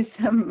into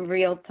some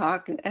real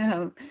talk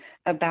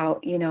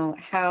about,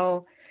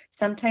 how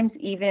sometimes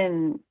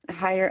even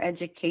higher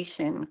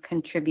education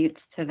contributes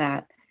to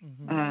that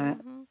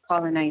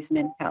colonized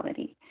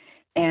mentality,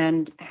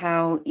 and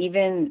how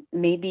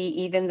maybe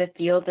even the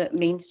field of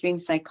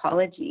mainstream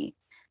psychology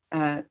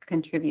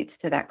contributes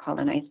to that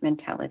colonized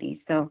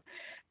mentality. So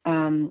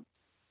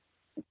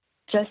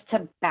just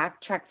to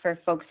backtrack for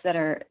folks that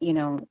are,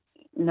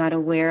 not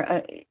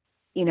aware,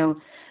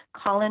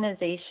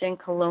 colonization,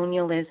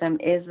 colonialism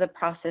is the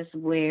process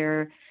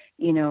where,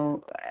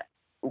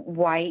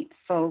 white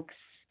folks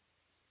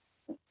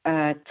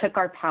took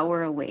our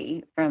power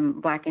away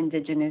from Black,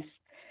 Indigenous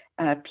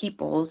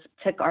peoples,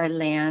 took our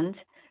land,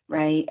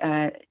 right?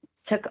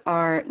 Took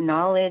our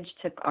knowledge,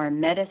 took our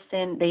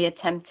medicine. They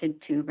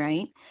attempted to,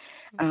 right?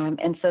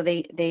 And so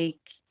they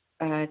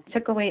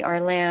took away our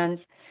lands,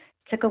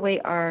 took away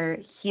our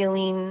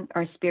healing,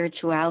 our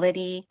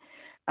spirituality.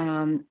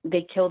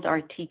 They killed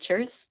our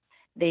teachers.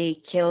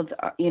 They killed,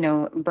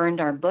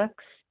 burned our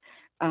books.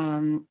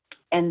 And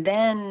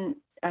then,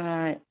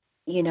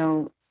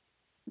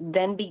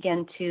 then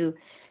began to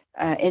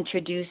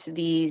introduce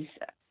these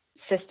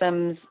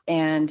systems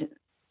and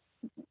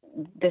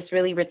this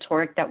really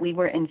rhetoric that we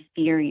were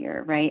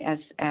inferior, right,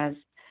 as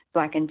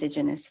Black,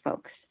 Indigenous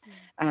folks.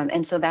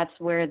 And so that's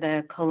where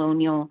the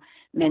colonial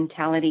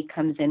mentality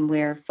comes in,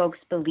 where folks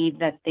believe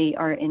that they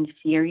are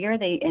inferior.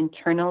 They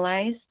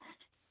internalize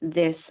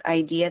this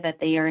idea that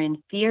they are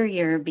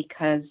inferior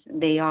because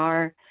they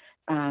are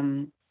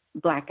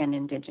Black and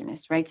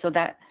Indigenous, right? So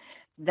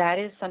that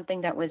is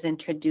something that was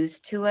introduced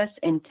to us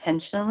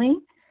intentionally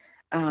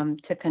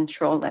to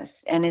control us.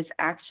 And is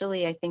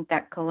actually, I think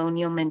that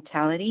colonial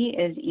mentality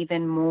is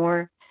even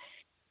more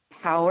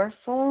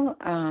powerful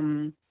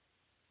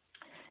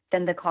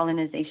than the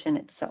colonization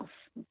itself,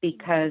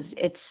 because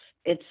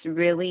it's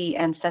really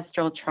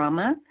ancestral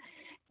trauma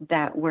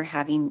that we're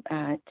having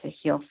to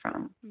heal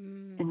from.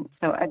 And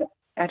so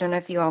I don't know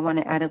if you all want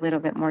to add a little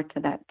bit more to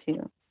that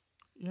too.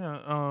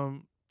 Yeah,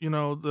 you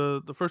know,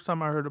 the first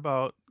time I heard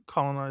about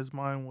colonized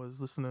mind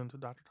was listening to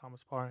Dr.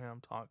 Thomas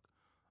Parham talk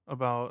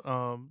about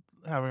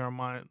having our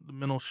mind, the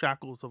mental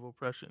shackles of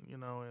oppression, you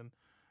know, and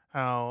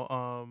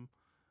how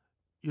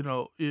you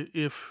know,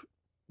 if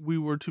we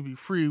were to be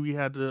free, we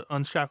had to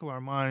unshackle our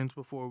minds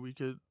before we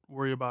could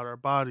worry about our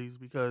bodies,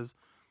 because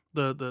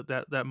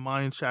that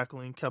mind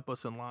shackling kept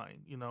us in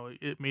line. You know,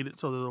 it made it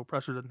so that the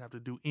oppressor doesn't have to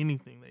do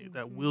anything.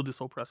 That will just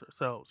oppress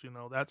ourselves. You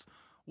know, that's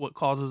what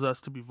causes us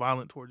to be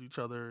violent towards each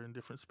other in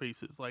different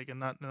spaces. Like,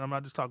 and I'm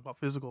not just talking about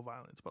physical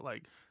violence, but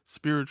like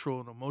spiritual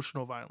and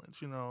emotional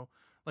violence. You know,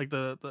 like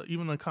the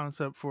even the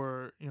concept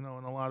for, you know,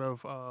 in a lot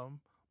of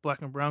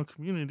Black and brown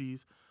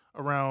communities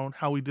around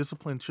how we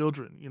discipline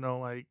children. You know,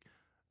 like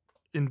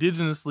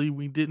indigenously,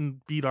 we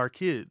didn't beat our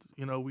kids.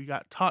 You know, we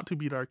got taught to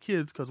beat our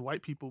kids because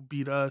white people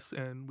beat us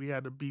and we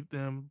had to beat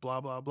them, blah,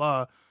 blah,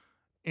 blah.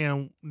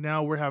 And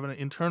now we're having an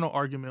internal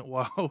argument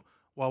while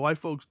while white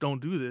folks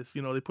don't do this.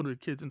 You know, they put their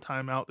kids in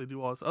timeout, they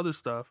do all this other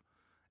stuff,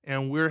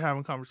 and we're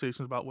having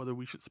conversations about whether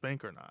we should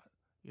spank or not.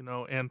 You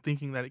know, and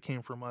thinking that it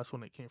came from us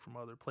when it came from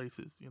other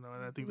places. You know,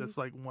 and I think that's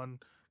like one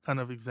kind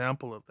of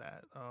example of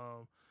that.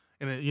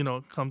 And it, you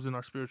know, comes in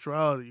our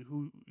spirituality.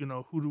 Who, you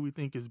know, who do we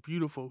think is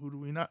beautiful? Who do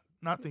we not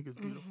think is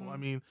beautiful? I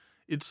mean,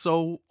 it's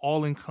so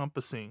all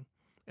encompassing,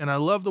 and I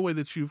love the way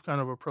that you've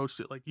kind of approached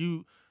it. Like,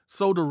 you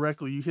so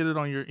directly, you hit it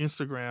on your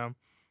Instagram.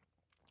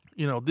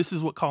 You know, this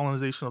is what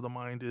colonization of the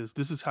mind is.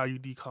 This is how you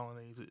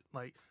decolonize it.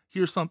 Like,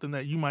 here's something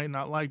that you might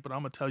not like, but I'm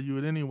gonna tell you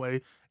it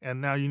anyway.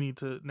 And now you need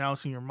to, now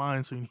it's in your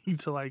mind, so you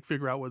need to like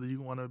figure out whether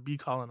you want to be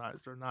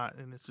colonized or not.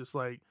 And it's just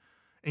like,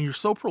 and you're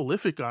so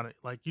prolific on it.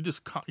 Like, you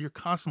just you're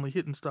constantly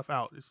hitting stuff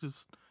out. It's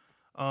just,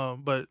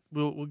 but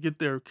we'll get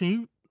there. Can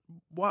you,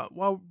 well,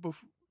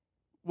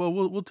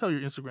 we'll tell your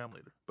Instagram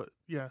later. But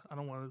yeah, I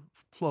don't want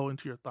to flow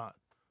into your thought.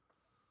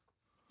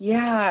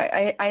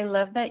 Yeah, I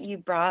love that you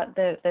brought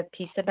the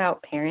piece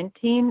about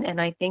parenting. And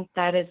I think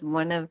that is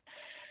one of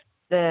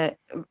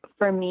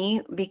for me,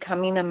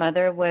 becoming a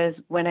mother was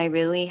when I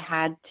really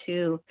had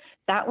to,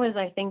 that was,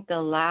 I think,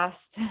 the last,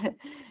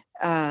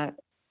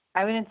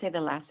 I wouldn't say the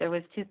last, there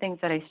was two things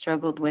that I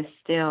struggled with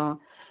still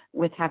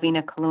with having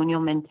a colonial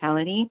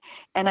mentality.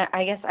 And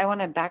I guess I want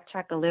to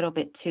backtrack a little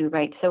bit too,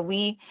 right? So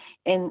we,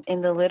 in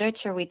the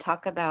literature, we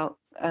talk about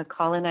a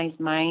colonized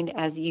mind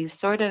as you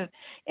sort of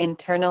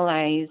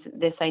internalize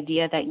this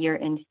idea that you're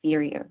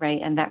inferior,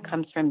 right? And that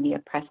comes from the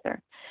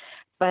oppressor.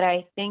 But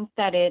I think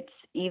that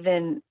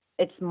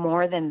it's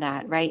more than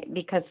that, right?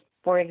 Because,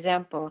 for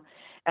example,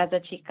 as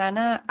a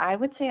Chicana, I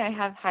would say I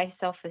have high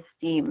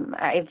self-esteem.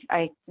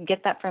 I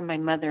get that from my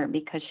mother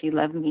because she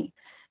loved me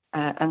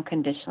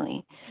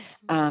unconditionally.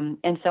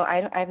 And so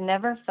I've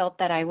never felt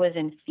that I was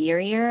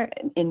inferior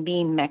in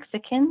being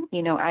Mexican.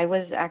 You know, I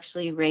was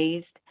actually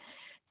raised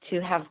to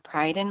have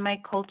pride in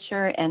my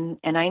culture, and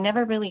I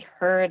never really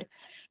heard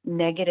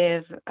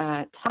negative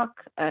talk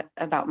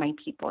about my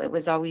people. It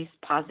was always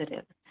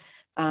positive.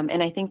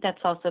 And I think that's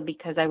also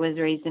because I was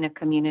raised in a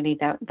community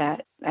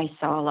that I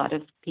saw a lot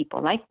of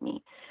people like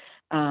me.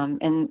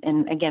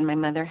 And again, my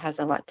mother has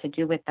a lot to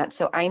do with that.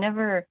 So I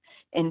never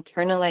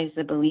internalized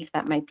the belief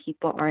that my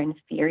people are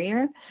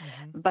inferior,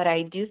 but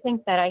I do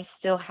think that I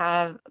still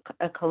have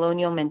a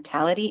colonial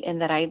mentality, and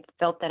that I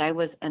felt that I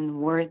was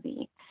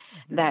unworthy,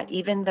 that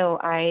even though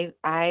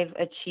I've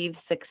achieved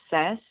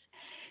success,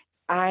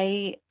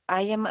 I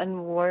am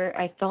unworthy.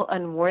 I felt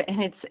unworthy,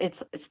 and it's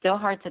still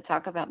hard to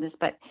talk about this,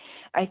 but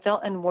I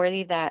felt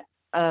unworthy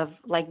of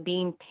like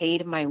being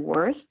paid my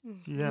worth.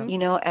 Yeah. You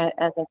know,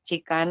 as a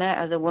Chicana,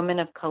 as a woman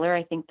of color,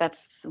 I think that's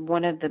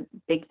one of the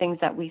big things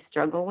that we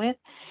struggle with,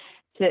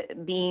 to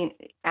be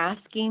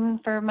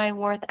asking for my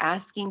worth,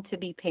 asking to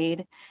be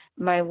paid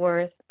my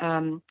worth.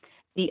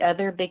 The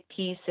other big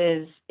piece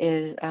is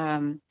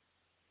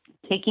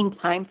taking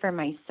time for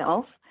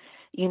myself.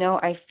 You know,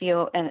 I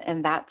feel,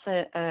 and that's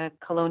a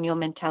colonial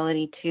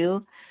mentality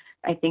too.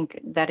 I think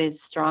that is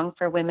strong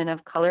for women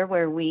of color,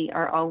 where we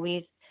are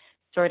always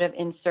sort of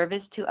in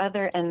service to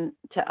others,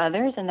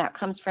 and that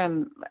comes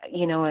from,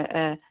 you know,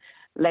 a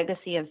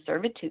legacy of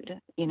servitude,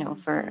 you know,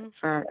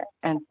 for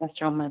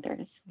ancestral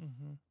mothers.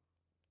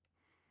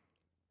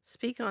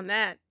 Speak on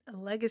that, a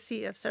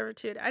legacy of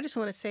servitude. I just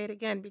want to say it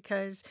again,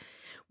 because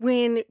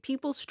when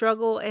people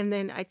struggle, and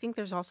then I think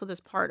there's also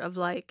this part of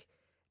like,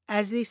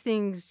 as these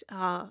things,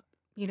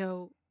 you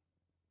know,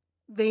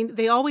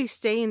 they always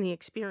stay in the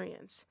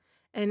experience.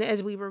 And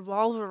as we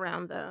revolve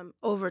around them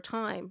over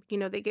time,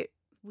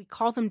 we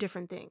call them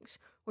different things,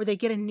 or they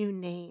get a new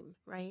name,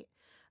 right?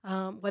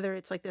 Whether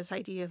it's like this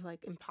idea of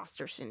like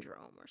imposter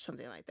syndrome or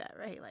something like that,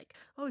 right? Like,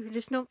 oh, you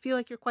just don't feel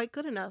like you're quite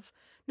good enough.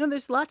 No,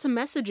 there's lots of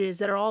messages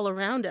that are all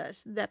around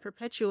us that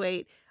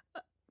perpetuate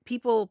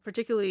people,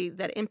 particularly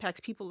that impacts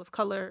people of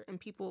color and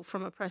people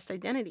from oppressed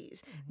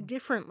identities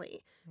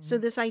differently. So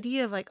this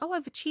idea of like, oh,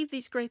 I've achieved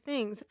these great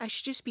things, I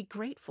should just be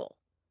grateful,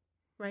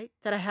 right?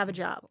 That I have a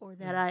job, or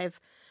that I've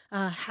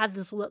had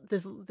this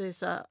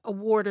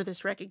award or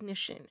this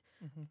recognition.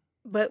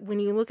 But when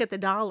you look at the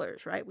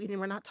dollars, right,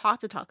 we're not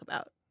taught to talk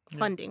about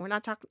funding. We're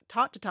not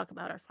taught to talk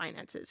about our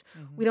finances.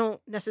 We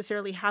don't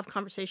necessarily have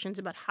conversations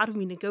about how do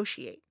we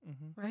negotiate,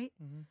 right?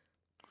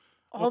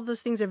 All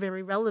those things are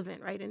very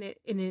relevant, right? And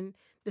in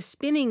the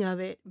spinning of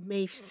it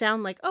may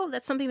sound like, oh,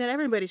 that's something that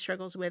everybody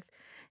struggles with.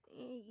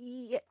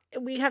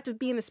 We have to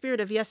be in the spirit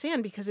of yes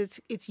and, because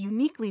it's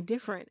uniquely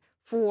different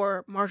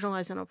for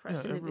marginalized and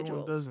oppressed individuals.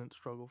 Everyone doesn't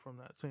struggle from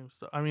that same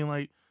stuff. I mean,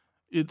 like,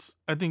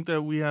 I think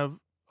that we have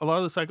a lot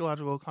of the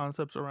psychological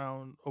concepts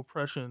around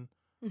oppression.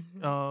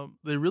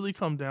 They really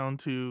come down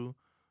to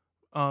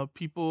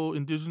people,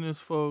 indigenous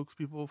folks,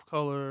 people of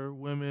color,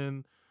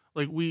 women.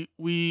 Like we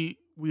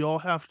all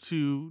have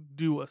to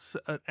do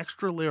an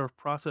extra layer of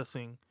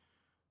processing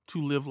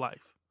to live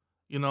life,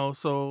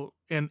 so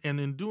and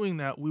in doing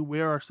that we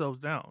wear ourselves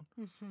down.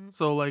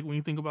 So like when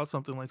you think about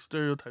something like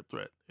stereotype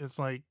threat, it's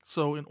like,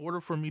 so in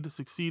order for me to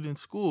succeed in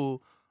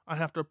school, I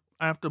have to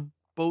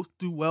both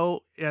do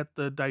well at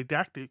the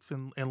didactics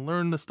and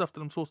learn the stuff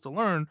that I'm supposed to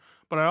learn,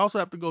 but I also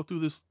have to go through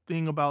this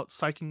thing about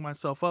psyching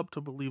myself up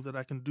to believe that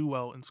I can do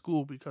well in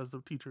school because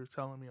the teacher is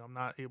telling me I'm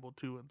not able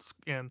to,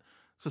 and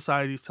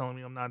society's telling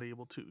me I'm not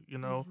able to.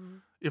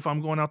 If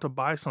I'm going out to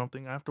buy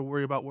something, I have to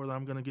worry about whether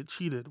I'm going to get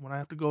cheated. When I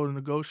have to go to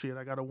negotiate,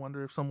 I got to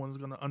wonder if someone's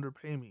going to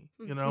underpay me.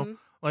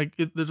 Like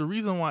there's a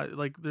reason why,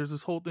 like, there's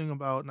this whole thing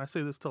about, and I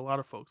say this to a lot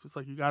of folks, it's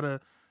like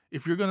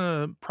if you're going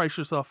to price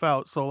yourself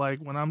out, so like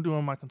when I'm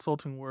doing my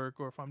consulting work,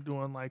 or if I'm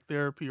doing like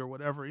therapy or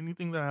whatever,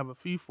 anything that I have a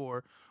fee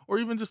for, or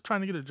even just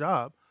trying to get a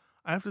job,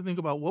 I have to think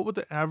about what would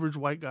the average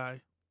white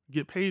guy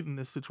get paid in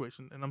this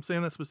situation. And I'm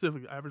saying that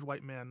specifically, average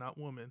white man, not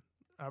woman,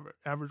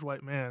 average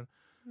white man,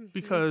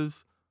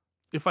 because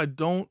if I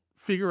don't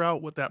figure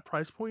out what that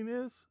price point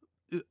is,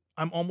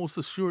 I'm almost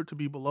assured to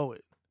be below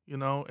it,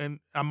 and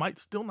I might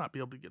still not be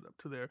able to get up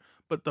to there.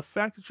 But the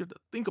fact that you have to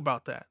think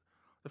about that,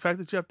 the fact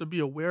that you have to be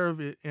aware of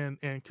it and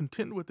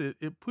content with it,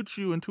 it puts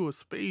you into a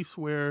space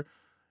where,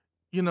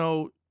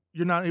 you're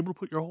not able to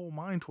put your whole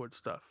mind towards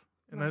stuff.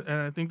 And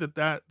I think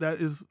that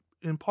is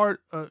in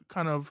part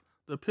kind of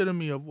the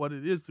epitome of what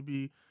it is to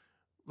be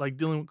like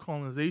dealing with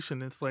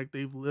colonization. It's like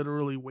they've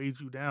literally weighed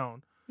you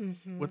down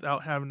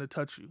without having to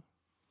touch you.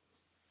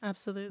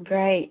 Absolutely.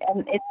 Right.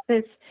 And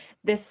it's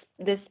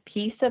this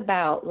piece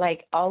about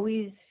like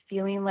always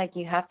feeling like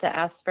you have to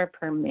ask for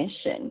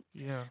permission.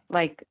 Yeah.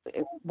 Like,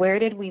 where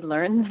did we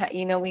learn that?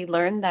 We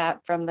learned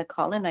that from the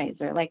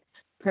colonizer, like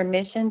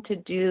permission to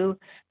do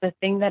the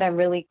thing that I'm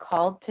really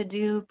called to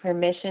do,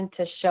 permission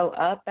to show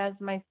up as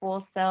my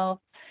full self,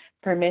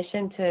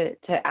 permission to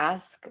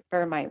ask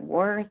for my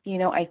worth.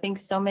 I think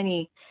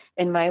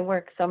in my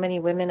work, so many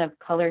women of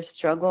color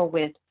struggle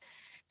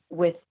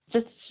with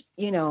just,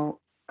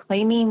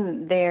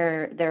 claiming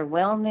their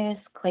wellness,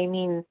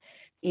 claiming,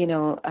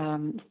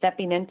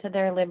 stepping into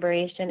their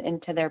liberation,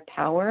 into their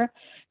power.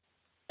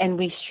 And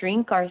we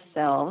shrink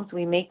ourselves,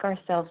 we make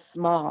ourselves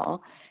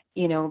small,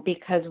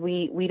 because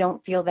we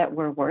don't feel that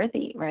we're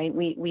worthy, right?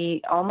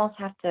 We almost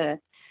have to,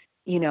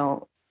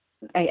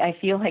 I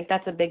feel like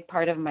that's a big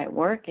part of my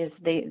work, is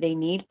they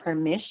need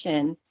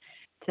permission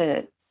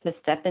to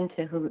step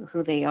into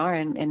who they are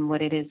and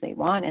what it is they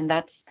want. And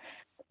that's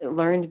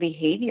learned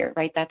behavior,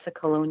 right? That's a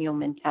colonial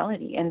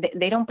mentality. And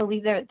they don't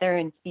believe they're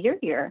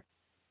inferior,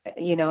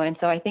 and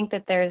so I think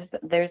that there's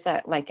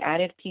that like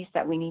added piece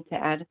that we need to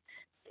add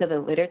to the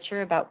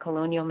literature about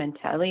colonial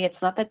mentality. It's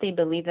not that they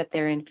believe that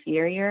they're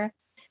inferior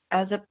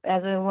as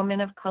a woman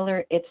of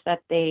color, it's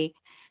that they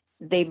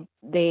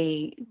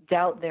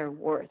doubt their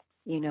worth.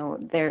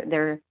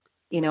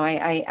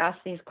 I ask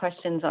these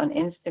questions on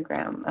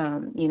Instagram.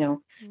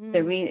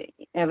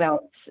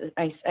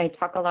 I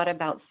talk a lot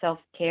about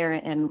self-care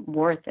and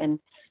worth, and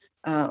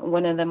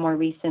one of the more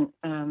recent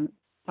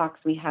talks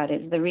we had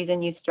is the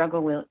reason you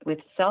struggle with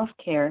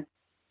self-care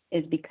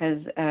is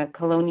because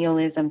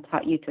colonialism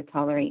taught you to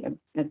tolerate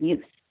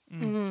abuse.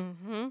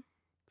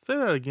 Say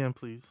that again,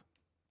 please.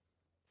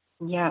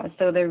 Yeah,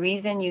 so the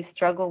reason you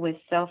struggle with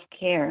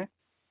self-care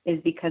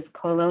is because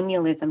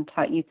colonialism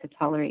taught you to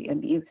tolerate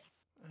abuse.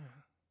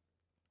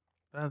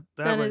 That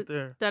right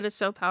there. That is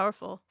so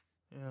powerful.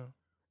 Yeah.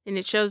 And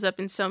it shows up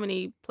in so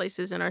many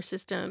places in our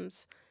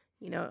systems,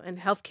 and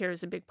healthcare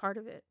is a big part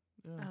of it.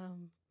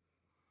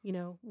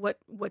 Yeah.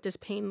 What does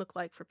pain look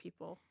like for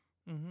people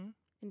in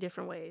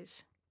different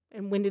ways?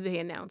 And when do they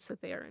announce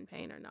that they are in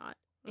pain or not?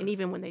 Right. And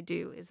even when they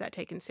do, is that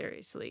taken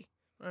seriously?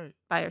 Right.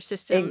 By our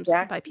systems,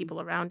 exactly. by people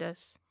around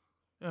us?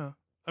 Yeah.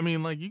 I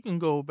mean, like you can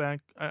go back.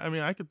 I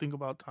mean, I could think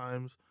about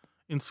times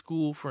in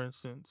school, for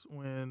instance,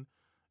 when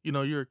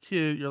you're a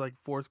kid, you're like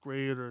fourth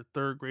grade or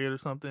third grade or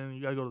something.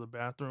 You gotta go to the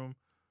bathroom,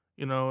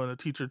 and a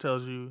teacher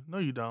tells you, "No,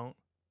 you don't,"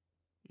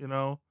 you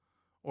know,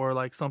 or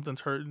like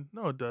something's hurting.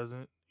 No, it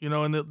doesn't.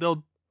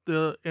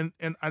 And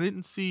and I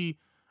didn't see.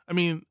 I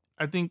mean,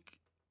 I think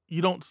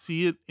you don't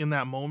see it in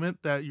that moment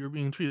that you're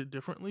being treated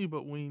differently,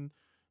 but when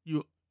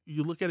you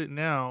you look at it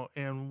now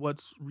and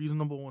what's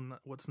reasonable and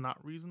what's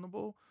not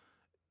reasonable,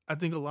 I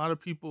think a lot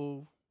of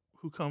people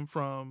who come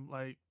from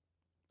like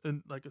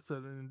I said,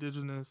 an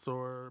indigenous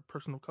or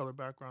person of color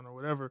background or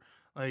whatever,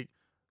 like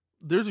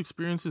there's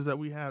experiences that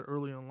we had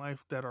early in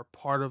life that are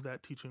part of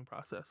that teaching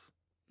process.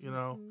 You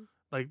know, Mm-hmm.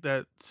 like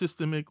that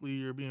systemically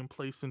you're being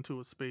placed into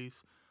a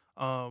space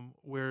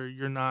where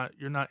you're not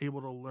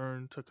able to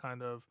learn to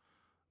kind of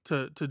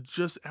to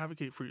just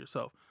advocate for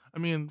yourself. I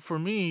mean, for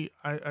me,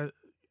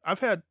 I've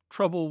had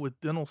trouble with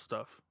dental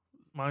stuff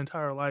my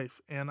entire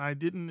life, and I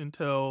didn't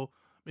until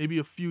maybe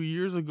a few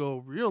years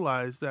ago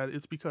realize that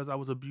it's because I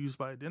was abused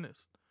by a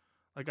dentist.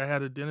 Like I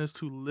had a dentist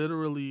who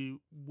literally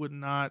would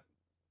not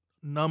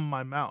numb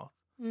my mouth,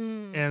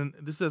 Mm. and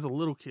this as a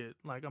little kid,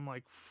 like I'm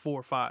like 4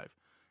 or 5,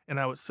 and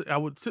I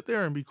would sit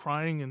there and be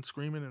crying and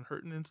screaming and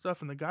hurting and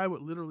stuff, and the guy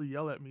would literally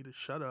yell at me to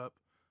shut up,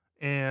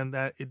 and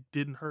that it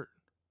didn't hurt.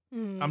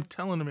 I'm Mm.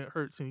 telling him it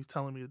hurts, and he's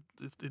telling me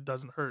it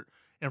doesn't hurt.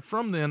 And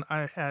from then,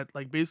 I had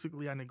like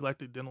basically I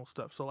neglected dental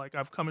stuff. So like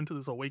I've come into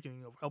this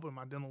awakening of helping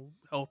my dental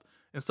health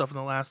and stuff in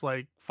the last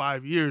like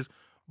 5 years.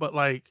 But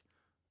like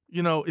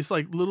it's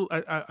like little.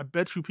 I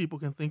bet you people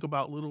can think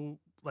about little,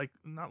 like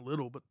not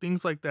little, but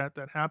things like that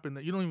happen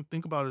that you don't even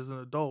think about as an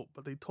adult.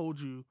 But they told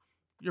you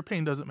your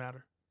pain doesn't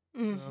matter.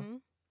 You know.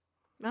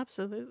 Mm-hmm.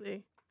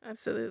 Absolutely.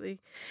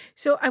 Absolutely.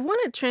 So I want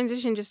to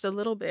transition just a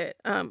little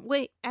bit.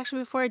 Wait,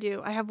 actually, before I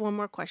do, I have one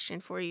more question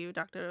for you,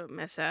 Dr.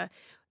 Mesa.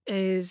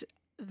 Is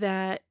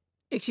that,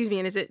 excuse me,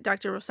 and is it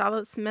Dr.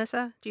 Rosales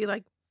Mesa? Do you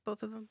like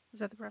both of them?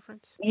 Is that the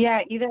preference? Yeah,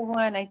 either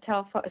one.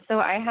 So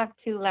I have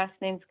two last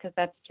names because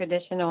that's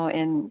traditional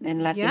in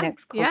Yeah, Latinx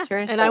yeah. culture.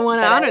 And I So, want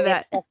to but I honor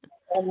that. accept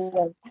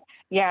anyone.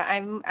 Yeah,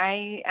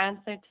 I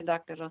answer to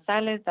Dr.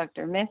 Rosales,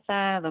 Dr.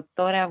 Mesa,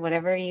 Doctora,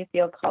 whatever you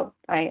feel called.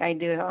 I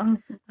do it all.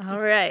 All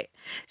right.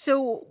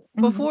 So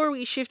Mhm. before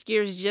we shift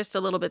gears just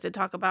a little bit to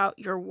talk about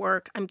your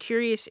work, I'm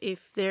curious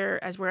if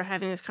there, as we're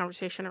having this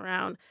conversation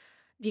around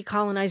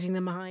decolonizing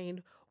the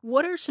mind,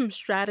 what are some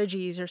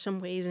strategies or some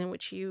ways in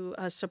which you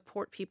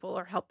support people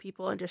or help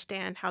people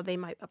understand how they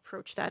might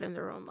approach that in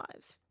their own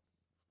lives?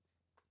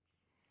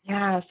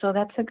 Yeah, so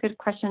that's a good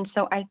question.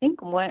 So I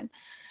think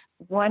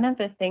one of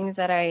the things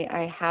that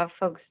I have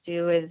folks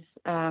do is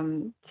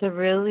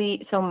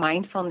so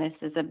mindfulness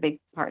is a big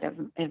part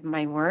of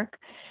my work,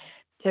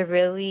 to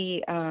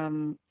really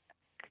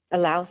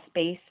allow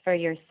space for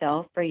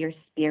yourself, for your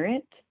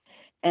spirit,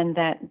 and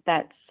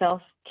that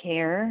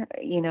self-care,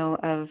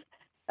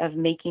 of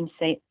making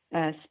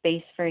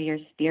space for your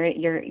spirit,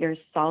 your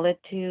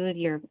solitude,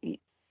 your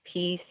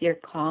peace, your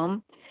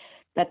calm,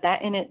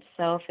 that in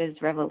itself is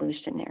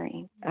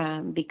revolutionary,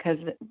 because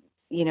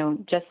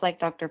just like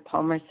Dr.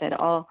 Palmer said,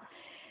 all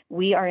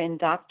we are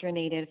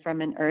indoctrinated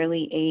from an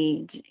early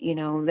age.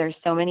 There's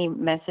so many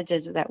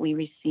messages that we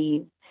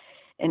receive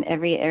in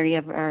every area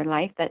of our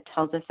life that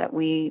tells us that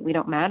we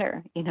don't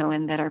matter,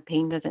 and that our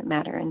pain doesn't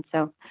matter. And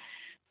so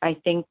I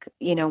think,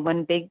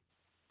 one big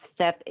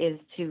step is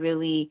to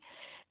really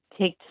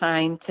take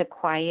time to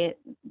quiet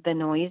the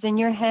noise in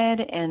your head,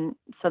 and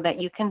so that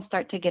you can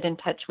start to get in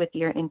touch with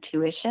your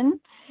intuition.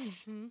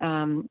 Mm-hmm.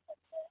 Um,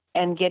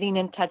 and getting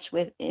in touch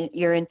with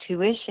your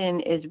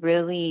intuition is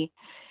really,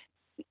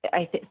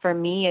 I think, for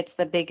me, it's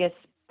the biggest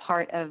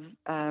part of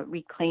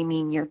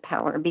reclaiming your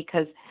power,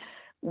 because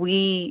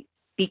we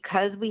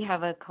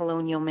have a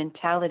colonial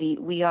mentality,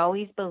 we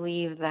always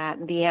believe that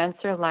the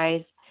answer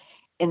lies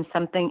in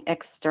something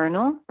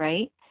external,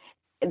 right?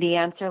 The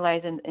answer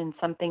lies in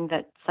something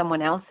that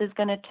someone else is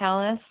going to tell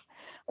us,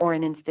 or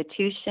an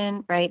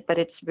institution, right? But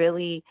it's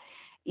really,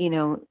 you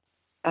know,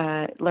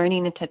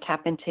 learning to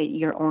tap into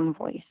your own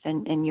voice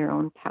and your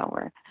own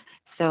power.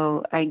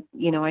 So I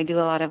do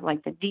a lot of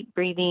like the deep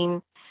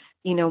breathing,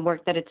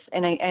 work that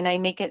I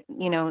make it,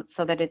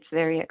 so that it's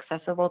very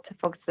accessible to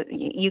folks, that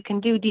you can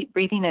do deep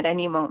breathing at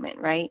any moment,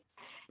 right?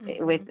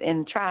 Mm-hmm.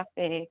 Within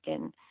traffic,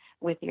 and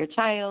with your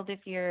child if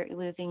you're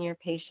losing your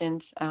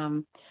patience.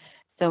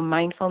 So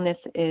mindfulness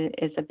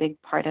is a big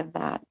part of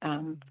that,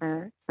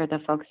 for the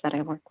folks that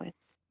I work with.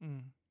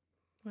 Mm,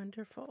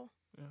 Wonderful.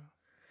 yeah.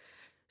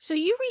 So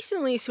you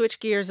recently switched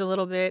gears a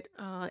little bit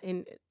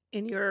in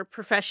your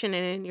profession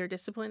and in your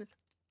disciplines.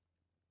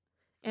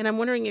 And I'm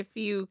wondering if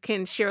you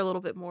can share a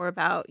little bit more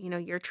about,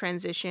 your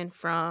transition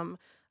from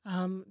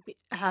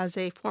as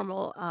a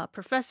formal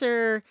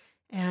professor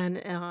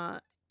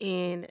and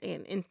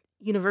in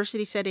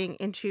university setting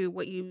into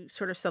what you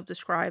sort of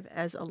self-describe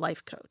as a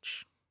life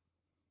coach.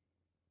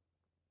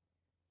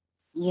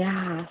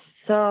 Yeah.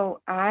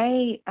 So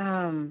I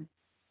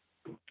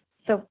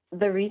So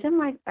the reason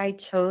why I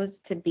chose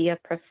to be a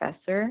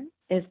professor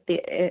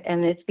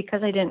and it's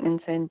because I didn't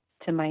listen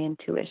to my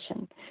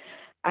intuition.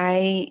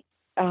 I'm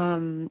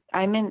an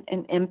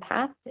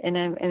empath,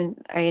 and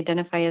I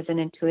identify as an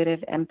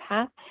intuitive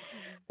empath,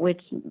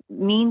 which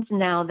means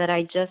now that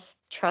I just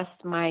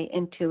trust my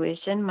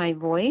intuition, my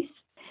voice,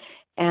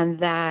 and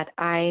that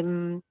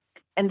and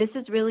this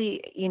is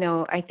really,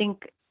 I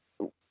think,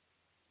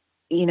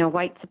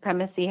 white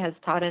supremacy has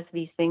taught us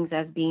these things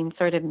as being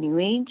sort of new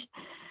age,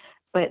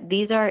 but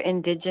these are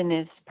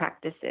indigenous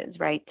practices,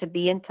 right? To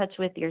be in touch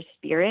with your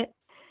spirit,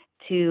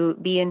 to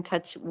be in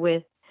touch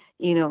with,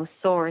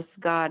 source,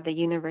 God, the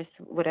universe,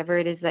 whatever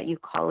it is that you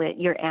call it,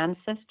 your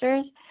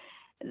ancestors.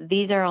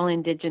 These are all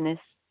indigenous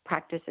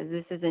practices.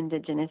 This is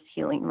indigenous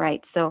healing,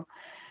 right? So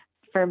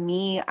for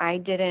me, I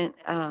didn't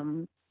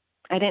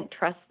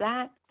trust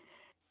that.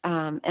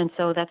 And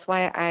so that's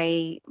why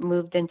I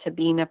moved into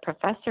being a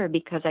professor,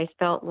 because I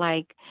felt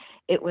like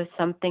it was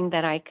something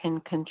that I can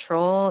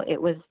control.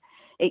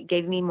 It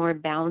gave me more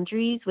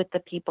boundaries with the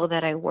people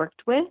that I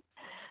worked with.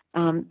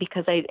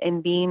 Because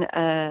in being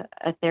a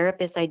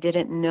therapist, I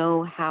didn't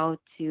know how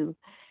to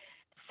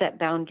set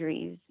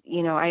boundaries.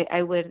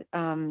 I would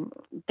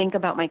think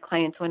about my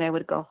clients when I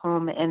would go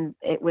home, and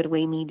it would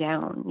weigh me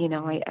down.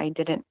 I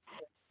didn't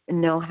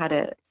know how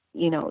to,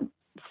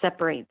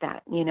 separate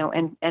that,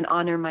 and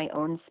honor my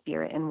own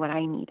spirit and what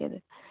I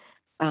needed.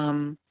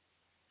 And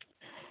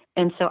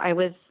so I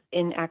was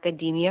in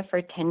academia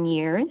for 10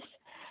 years.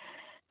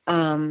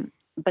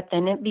 But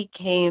then it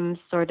became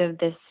sort of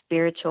this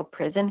spiritual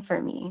prison for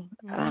me.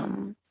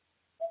 And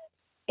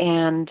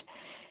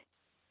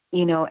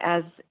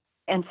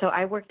so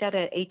I worked at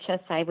a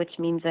HSI, which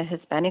means a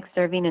Hispanic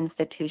Serving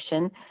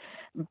Institution,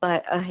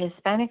 but a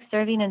Hispanic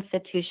Serving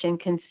Institution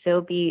can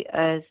still be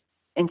an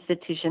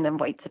institution of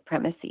white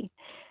supremacy,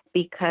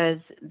 because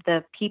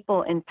the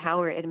people in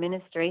power,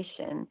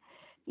 administration,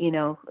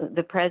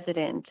 the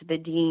president, the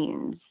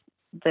deans,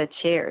 the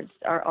chairs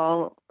are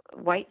all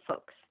white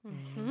folks.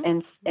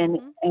 And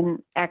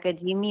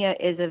academia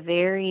is a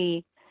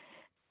very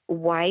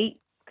white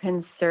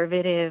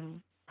conservative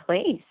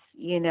place.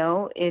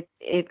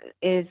 It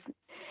is.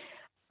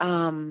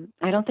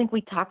 I don't think we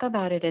talk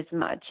about it as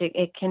much.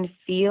 It can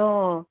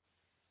feel,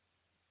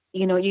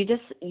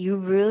 you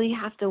really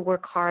have to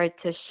work hard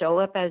to show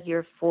up as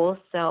your full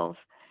self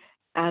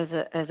as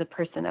a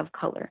person of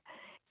color,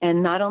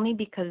 and not only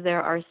because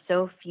there are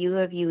so few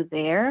of you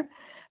there,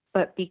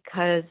 but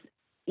because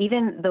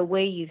even the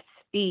way you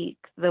speak,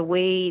 the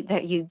way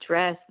that you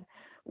dress,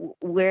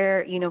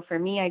 where, for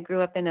me, I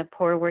grew up in a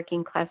poor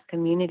working class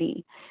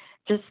community.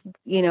 Just,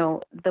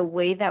 the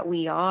way that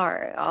we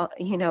are,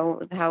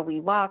 how we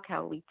walk,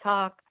 how we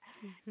talk,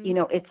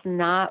 it's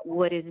not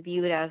what is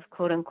viewed as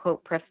quote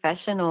unquote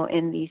professional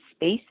in these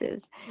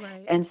spaces.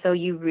 Right. And so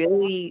you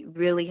really,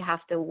 really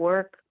have to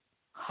work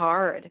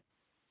hard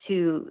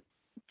to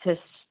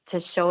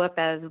show up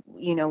as,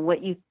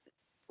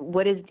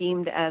 what is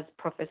deemed as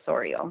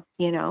professorial,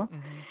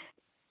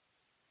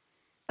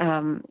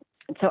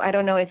 So I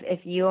don't know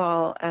if you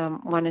all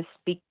want to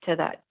speak to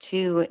that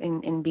too,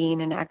 in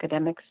being in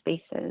academic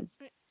spaces.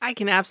 I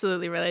can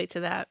absolutely relate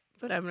to that,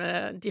 but I'm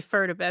gonna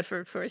defer to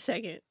Bedford for a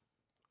second.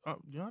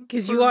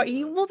 Because you are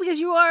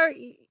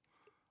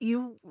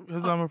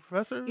Because I'm a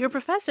professor. You're a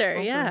professor,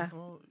 Okay. yeah.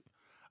 Well,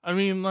 I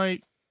mean, I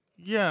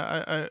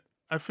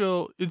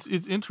feel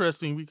it's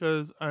interesting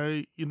because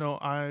I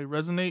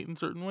resonate in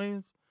certain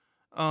ways.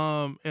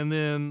 And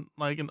then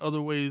like in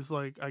other ways,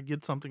 like I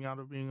get something out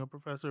of being a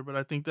professor, but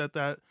I think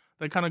that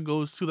kind of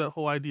goes to that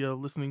whole idea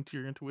of listening to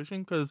your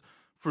intuition. Because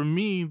for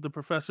me, the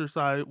professor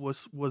side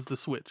was the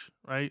switch,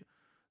 right?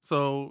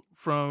 So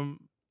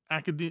from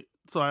academia,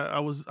 so I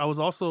was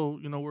also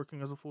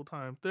working as a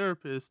full-time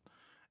therapist,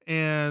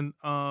 and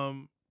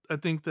I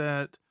think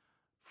that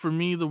for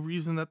me, the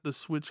reason that the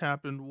switch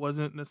happened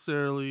wasn't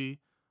necessarily,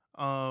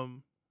 I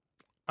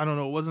don't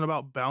know, it wasn't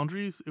about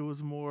boundaries. It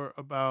was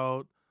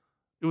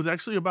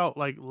actually about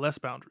like less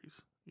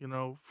boundaries.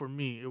 For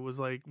me, it was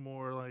like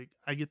more like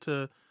I get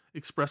to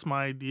express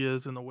my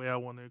ideas in the way I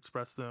want to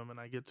express them, and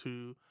I get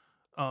to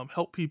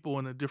help people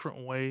in a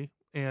different way.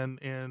 And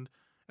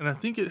I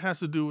think it has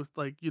to do with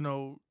like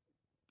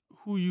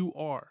who you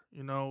are,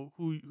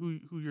 who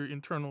your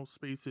internal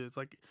space is.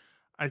 Like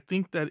I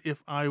think that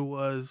if I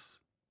was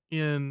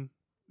in,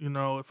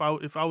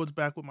 if I was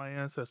back with my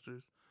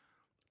ancestors,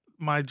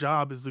 my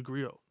job is the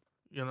griot.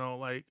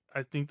 Like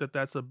I think that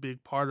that's a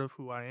big part of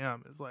who I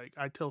am. Is like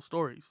I tell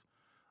stories,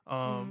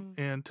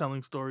 and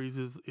telling stories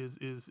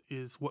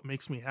is what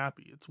makes me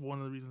happy. It's one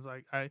of the reasons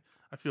like I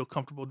feel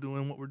comfortable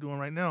doing what we're doing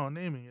right now and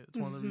naming it. It's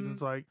one of the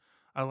reasons like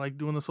I like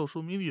doing the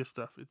social media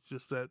stuff. It's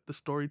just that the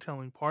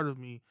storytelling part of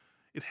me,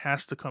 it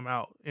has to come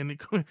out, and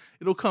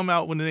it'll come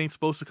out when it ain't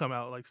supposed to come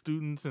out. Like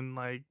students and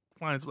like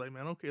clients are like,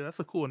 man, okay, that's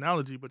a cool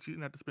analogy, but you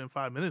didn't have to spend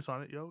 5 minutes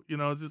on it, yo.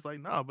 It's just like,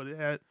 nah, but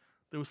there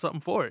was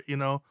something for it,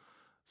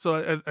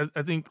 So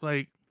I think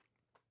like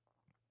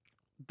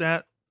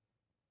that,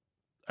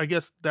 I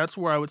guess that's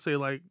where I would say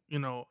like,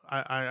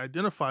 I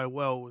identify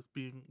well with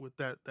being with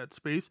that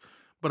space,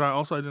 but I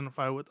also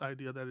identify with the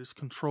idea that it's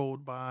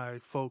controlled by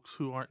folks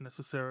who aren't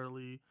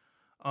necessarily,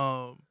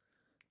 um,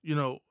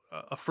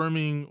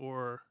 affirming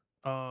or,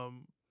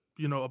 um,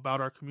 about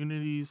our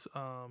communities.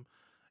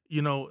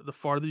 The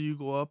farther you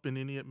go up in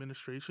any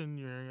administration,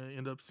 you're going to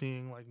end up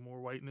seeing like more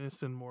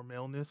whiteness and more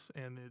maleness.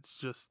 And it's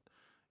just,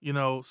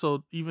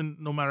 so even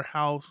no matter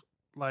how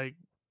like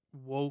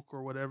woke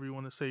or whatever you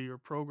want to say your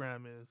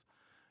program is,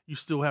 you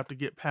still have to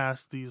get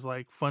past these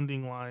like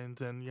funding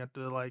lines, and you have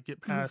to like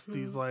get past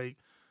these Mm-hmm. like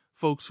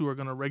folks who are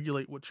going to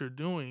regulate what you're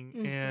doing.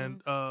 Mm-hmm.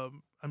 And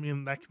I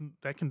mean, that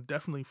can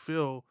definitely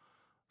feel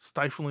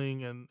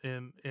stifling, and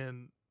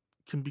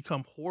can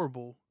become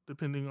horrible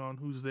depending on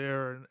who's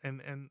there,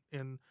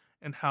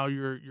 and how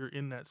you're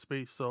in that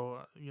space. So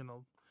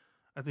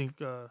I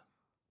think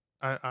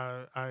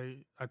I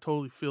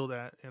totally feel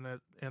that,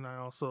 and I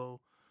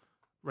also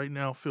right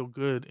now feel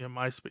good in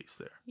my space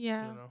there.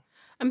 Yeah. You know.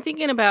 I'm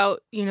thinking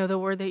about, the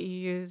word that you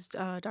used,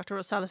 Dr.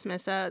 Rosales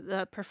Mesa,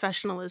 the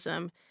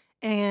professionalism.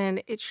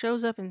 And it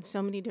shows up in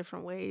so many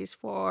different ways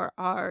for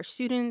our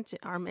students,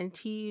 our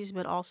mentees,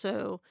 but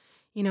also,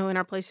 in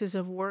our places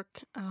of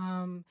work.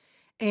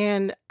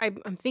 And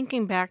I'm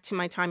thinking back to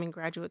my time in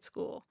graduate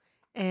school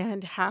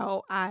and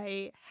how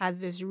I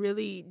had this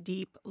really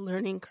deep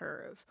learning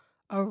curve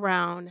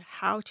around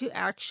how to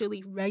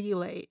actually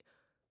regulate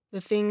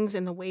the things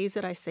and the ways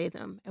that I say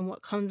them and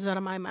what comes out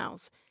of my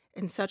mouth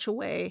in such a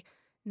way,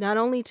 not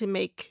only to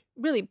make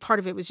really part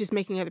of it was just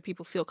making other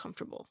people feel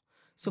comfortable.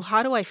 So,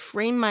 how do I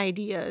frame my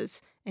ideas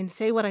and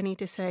say what I need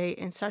to say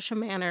in such a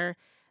manner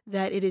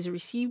that it is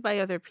received by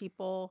other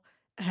people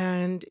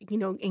and,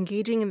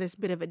 engaging in this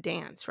bit of a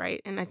dance,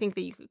 right? And I think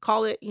that you could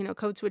call it,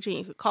 code switching,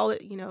 you could call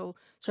it,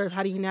 sort of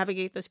how do you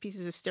navigate those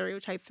pieces of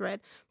stereotype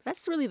thread. But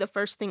that's really the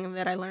first thing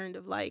that I learned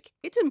of like,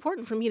 it's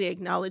important for me to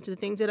acknowledge the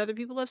things that other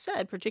people have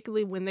said,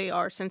 particularly when they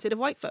are sensitive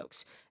white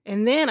folks.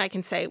 And then I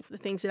can say the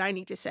things that I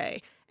need to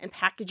say and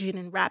package it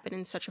and wrap it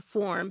in such a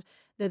form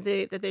that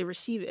they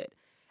receive it.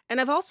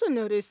 And I've also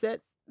noticed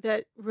that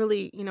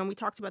really, we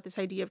talked about this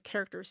idea of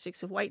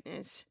characteristics of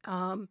whiteness,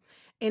 and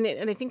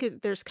I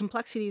think there's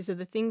complexities of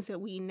the things that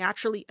we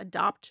naturally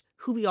adopt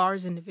who we are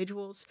as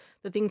individuals,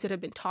 the things that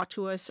have been taught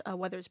to us,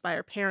 whether it's by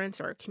our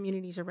parents or our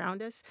communities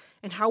around us,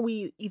 and how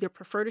we either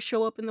prefer to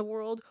show up in the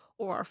world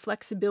or our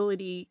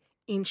flexibility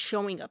in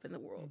showing up in the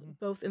world, Hmm.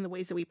 both in the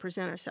ways that we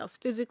present ourselves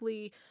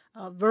physically,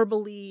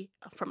 verbally,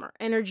 from our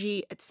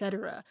energy,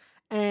 etc.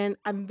 And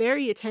I'm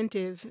very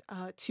attentive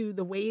to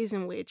the ways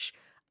in which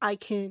I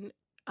can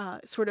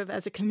sort of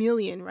as a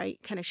chameleon,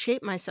 right, kind of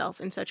shape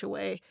myself in such a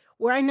way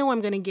where I know I'm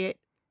going to get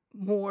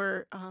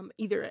more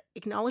either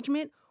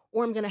acknowledgement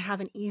or I'm going to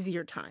have an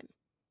easier time,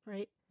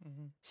 right?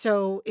 Hmm.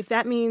 So if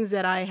that means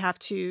that I have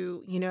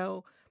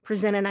to,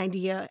 present an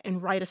idea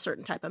and write a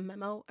certain type of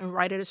memo and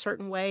write it a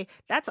certain way,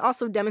 that's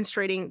also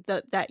demonstrating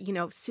that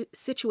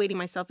situating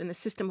myself in the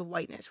system of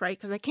whiteness, right?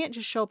 Because I can't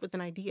just show up with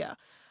an idea.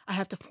 I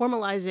have to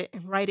formalize it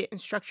and write it and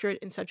structure it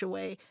in such a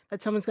way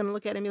that someone's going to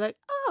look at it and be like,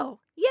 "Oh,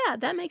 yeah,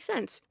 that makes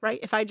sense," right?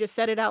 If I just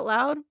said it out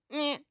loud,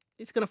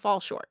 it's going to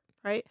fall short,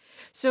 right?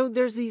 So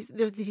there's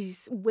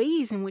these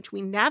ways in which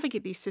we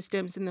navigate these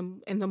systems,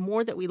 and the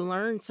more that we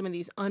learn some of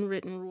these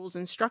unwritten rules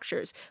and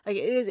structures, like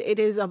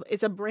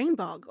it's a brain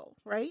boggle,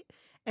 right?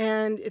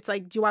 And it's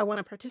like, do I want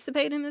to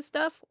participate in this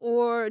stuff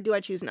or do I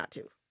choose not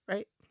to,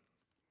 right?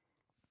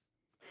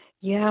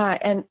 Yeah,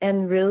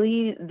 and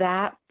really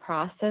that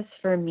process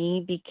for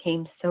me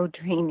became so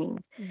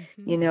draining.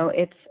 Mm-hmm. You know,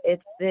 it's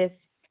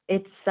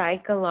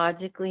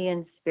psychologically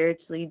and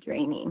spiritually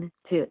draining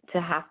to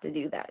have to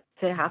do that,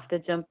 to have to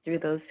jump through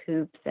those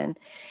hoops.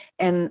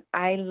 And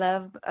I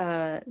love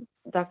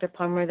Dr.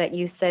 Palmer that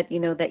you said,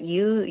 that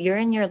you're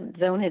in your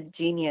zone of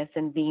genius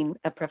and being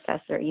a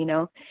professor,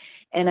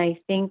 and I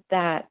think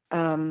that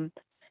I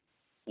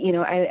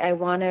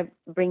want to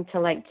bring to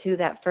light too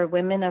that for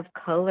women of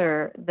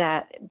color,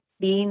 that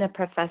being a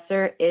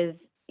professor is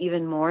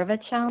even more of a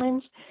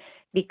challenge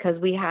because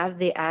we have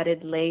the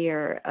added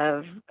layer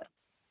of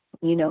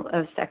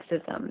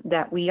sexism,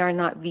 that we are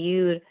not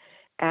viewed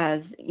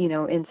as,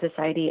 in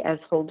society as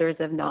holders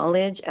of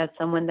knowledge, as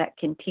someone that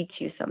can teach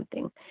you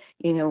something.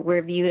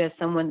 We're viewed as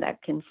someone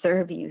that can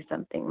serve you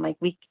something. Like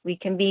we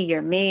can be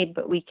your maid,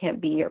 but we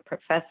can't be your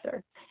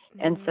professor.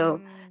 And so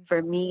Mm.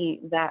 for me,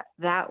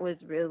 that was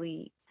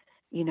really,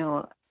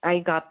 I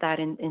got that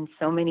in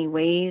so many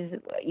ways,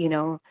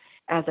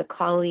 as a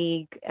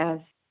colleague,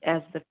 as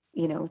the,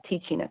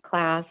 teaching a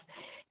class.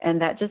 And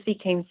that just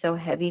became so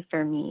heavy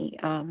for me.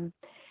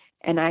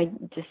 And I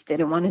just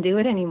didn't want to do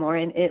it anymore.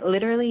 And it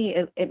literally,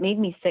 it made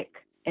me sick,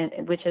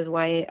 and which is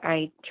why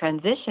I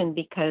transitioned,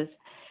 because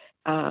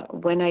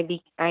when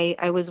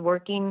I was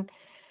working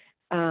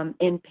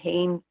in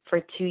pain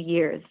for 2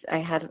 years. I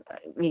had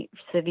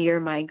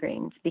severe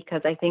migraines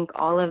because I think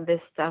all of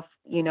this stuff,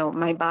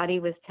 my body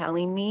was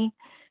telling me,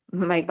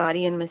 my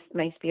body and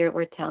my spirit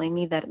were telling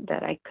me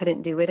that I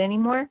couldn't do it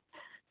anymore.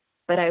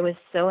 But I was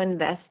so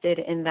invested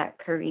in that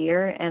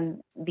career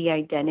and the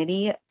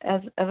identity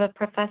of a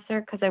professor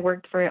because I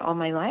worked for it all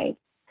my life.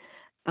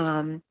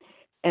 Um,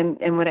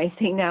 and what I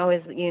say now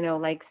is,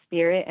 like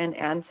spirit and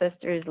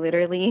ancestors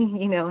literally,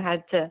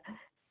 had to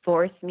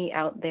force me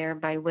out there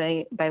by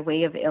way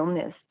of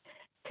illness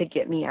to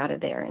get me out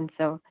of there. And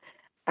so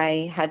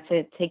I had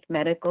to take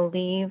medical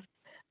leave,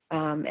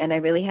 and I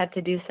really had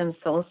to do some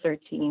soul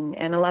searching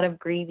and a lot of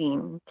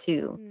grieving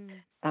too.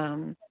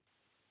 Mm.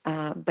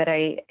 Um, but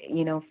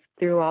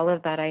through all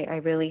of that,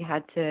 I really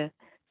had to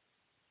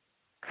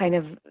kind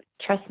of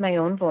trust my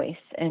own voice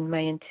and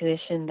my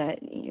intuition that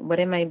what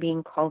am I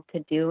being called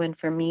to do? And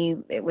for me,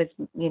 it was,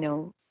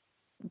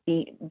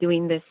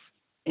 doing this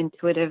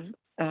intuitive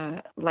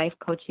life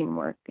coaching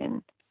work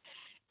and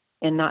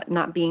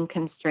not being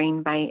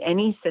constrained by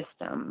any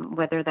system,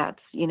 whether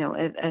that's,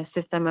 a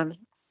system of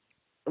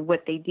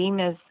what they deem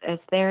as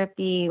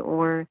therapy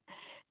or,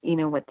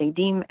 what they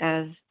deem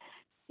as,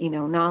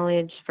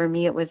 knowledge. For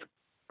me, it was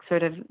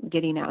sort of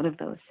getting out of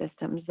those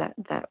systems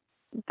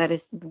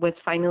was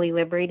finally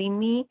liberating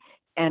me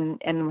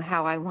and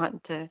how I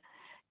want to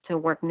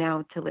work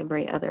now to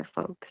liberate other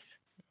folks.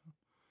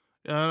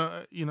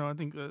 Yeah, I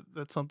think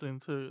that's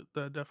something that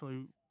I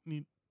definitely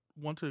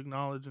want to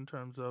acknowledge in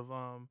terms of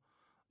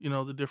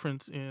the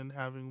difference in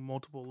having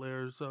multiple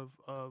layers of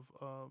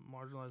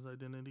marginalized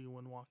identity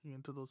when walking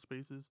into those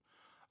spaces.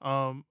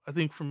 I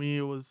think for me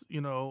it was,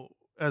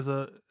 as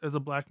a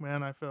black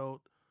man, I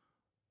felt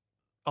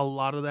a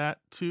lot of that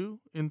too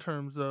in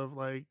terms of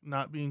like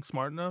not being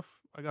smart enough.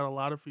 I got a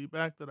lot of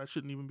feedback that I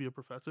shouldn't even be a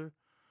professor,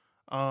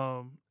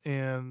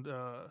 and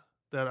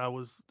that I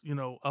was,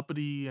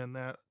 uppity, and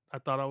that I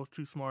thought I was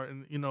too smart,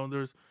 and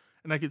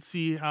and I could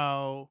see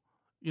how,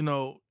 you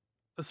know,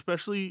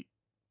 especially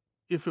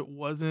if it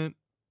wasn't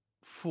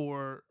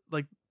for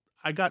like,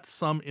 I got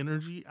some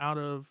energy out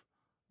of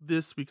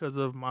this because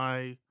of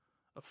my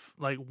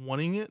like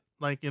wanting it,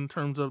 like in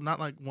terms of not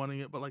like wanting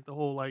it, but like the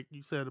whole, like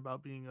you said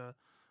about being an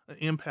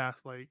empath.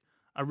 Like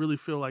I really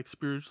feel like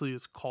spiritually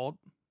it's called,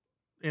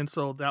 and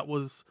so that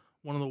was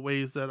one of the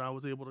ways that I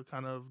was able to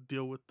kind of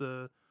deal with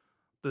the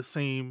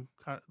same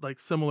kind, like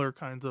similar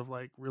kinds of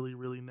like really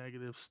really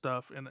negative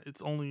stuff. And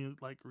it's only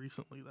like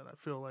recently that I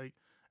feel like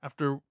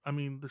after, I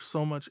mean, there's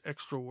so much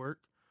extra work,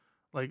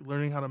 like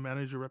learning how to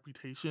manage your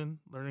reputation,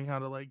 learning how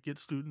to like get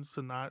students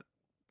to not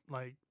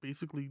like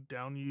basically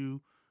down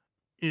you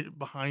it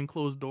behind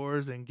closed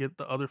doors and get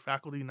the other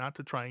faculty not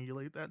to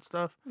triangulate that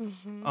stuff.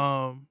 Mm-hmm.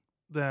 um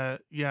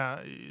that, yeah,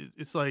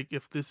 it's like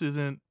if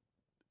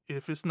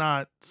it's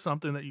not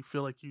something that you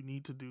feel like you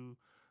need to do,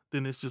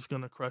 then it's just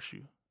gonna crush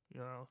you,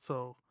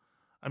 so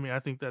I mean, I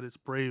think that it's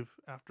brave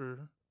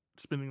after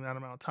spending that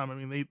amount of time. I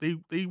mean,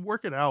 they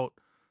work it out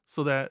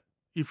so that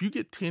if you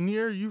get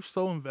tenure, you're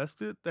so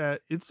invested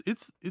that it's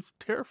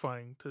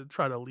terrifying to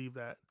try to leave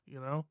that,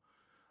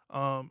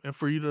 and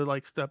for you to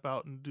like step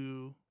out and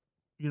do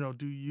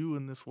you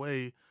in this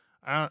way.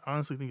 I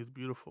honestly think it's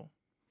beautiful.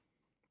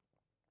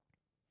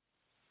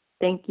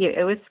 Thank you.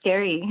 It was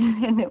scary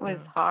and it was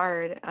Yeah.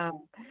 hard.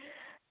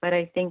 But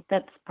I think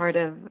that's part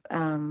of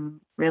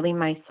really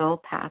my soul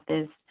path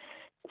is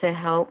to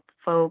help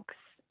folks,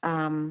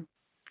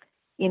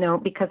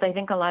 because I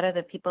think a lot of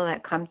the people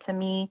that come to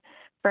me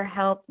for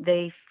help,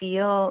 they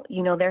feel,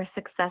 they're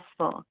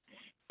successful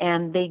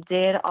and they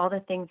did all the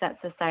things that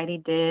society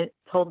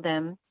told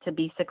them to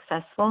be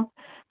successful,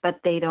 but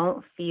they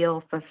don't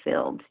feel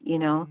fulfilled,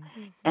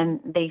 Mm-hmm. and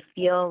they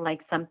feel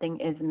like something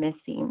is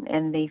missing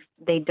and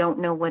they don't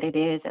know what it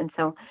is. And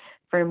so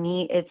for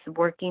me, it's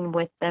working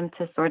with them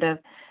to sort of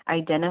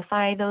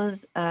identify those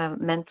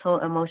mental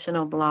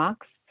emotional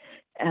blocks,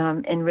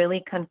 and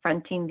really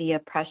confronting the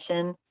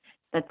oppression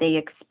that they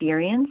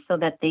experience so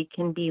that they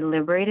can be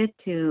liberated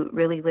to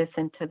really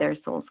listen to their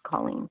soul's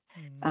calling.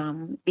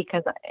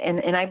 Because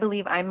and I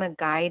believe I'm a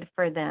guide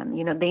for them.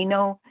 They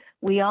know,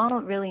 we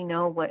all really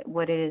know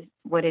what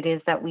it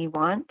is that we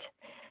want.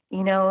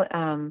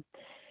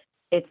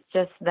 It's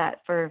just that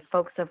for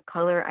folks of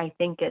color, I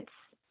think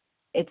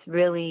it's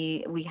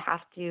really, we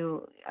have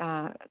to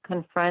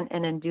confront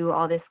and undo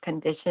all this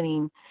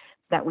conditioning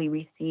that we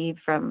receive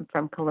from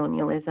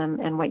colonialism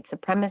and white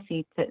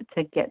supremacy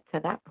to get to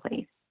that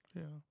place.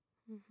 Yeah.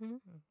 Mm-hmm.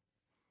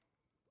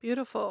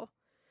 Beautiful.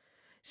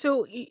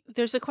 So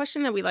there's a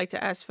question that we like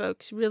to ask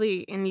folks,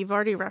 really, and you've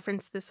already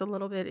referenced this a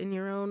little bit in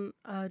your own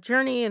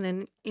journey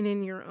and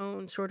in your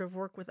own sort of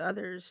work with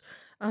others,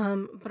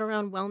 but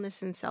around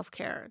wellness and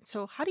self-care.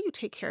 So how do you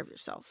take care of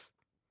yourself?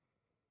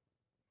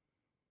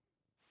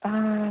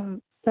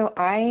 So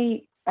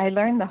I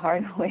learned the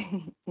hard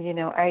way.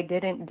 I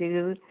didn't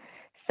do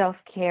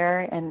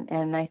self-care,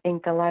 and I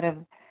think a lot of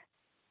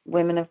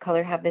women of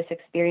color have this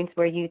experience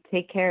where you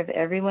take care of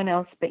everyone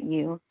else but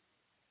you.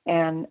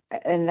 And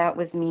that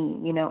was me.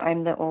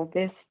 I'm the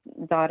oldest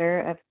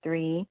daughter of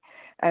 3.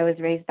 I was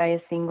raised by a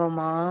single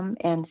mom,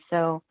 and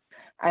so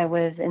I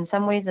was in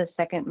some ways a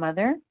second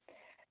mother.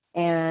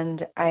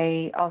 And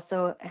I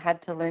also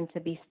had to learn to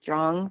be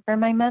strong for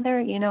my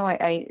mother.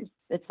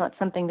 It's not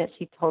something that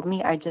she told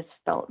me. I just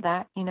felt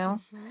that,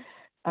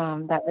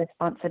 Mm-hmm. that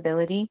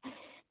responsibility.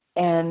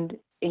 And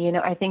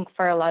I think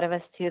for a lot of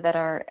us too that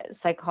are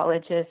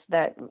psychologists,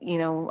 that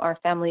our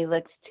family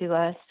looks to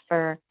us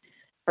for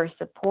for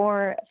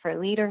support, for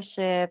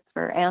leadership,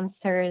 for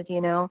answers,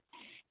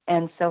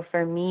 And so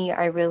for me,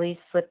 I really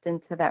slipped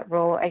into that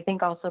role. I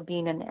think also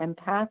being an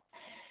empath,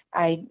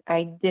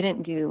 I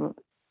didn't do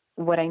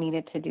what I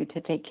needed to do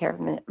to take care of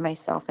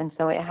myself, and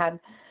so I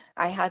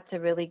had to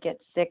really get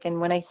sick.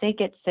 And when I say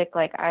get sick,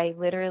 like I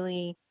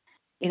literally,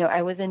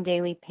 I was in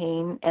daily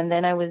pain, and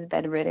then I was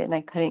bedridden.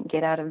 I couldn't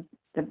get out of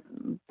the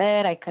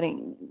bed. I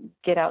couldn't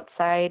get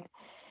outside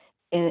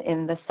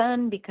in the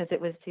sun because it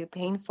was too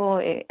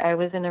painful. I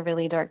was in a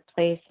really dark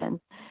place, and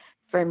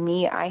for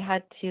me, I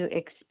had to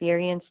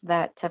experience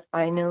that to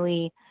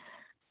finally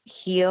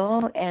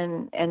heal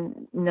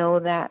and know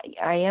that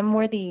I am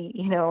worthy,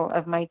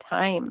 of my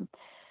time.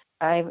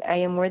 I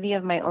am worthy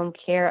of my own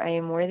care. I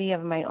am worthy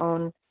of my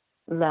own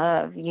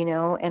love,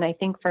 And I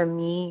think for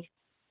me,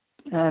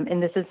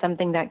 and this is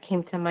something that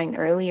came to mind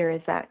earlier,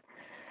 is that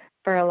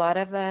for a lot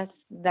of us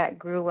that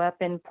grew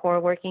up in poor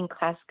working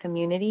class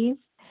communities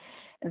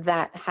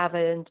that have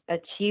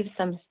achieved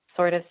some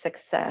sort of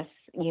success,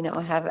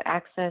 have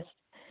accessed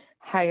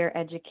higher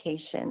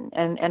education.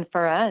 And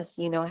for us,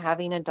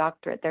 having a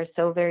doctorate, there's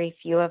so very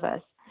few of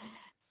us,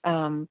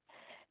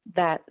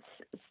 that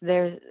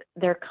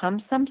there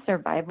comes some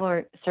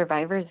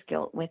survivor's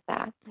guilt with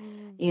that,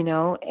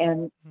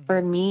 and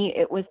for me,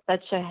 it was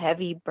such a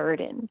heavy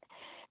burden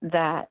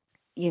that,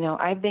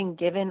 I've been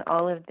given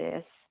all of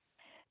this,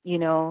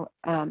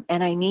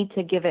 and I need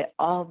to give it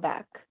all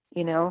back,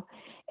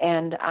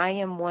 and I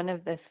am one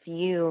of the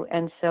few.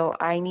 And so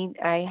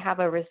I have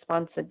a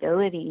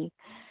responsibility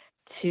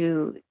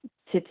to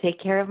take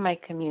care of my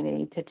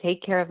community, to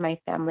take care of my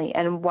family.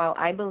 And while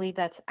I believe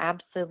that's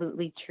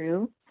absolutely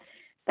true,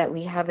 that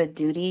we have a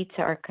duty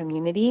to our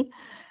community,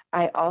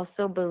 I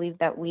also believe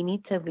that we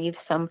need to leave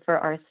some for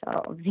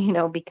ourselves,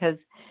 because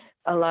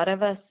a lot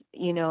of us,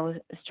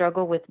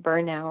 struggle with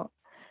burnout,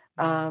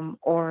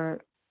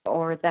 or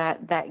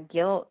that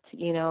guilt,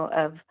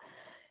 of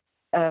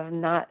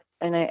not,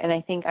 and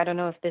I think, I don't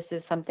know if this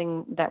is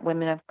something that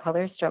women of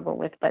color struggle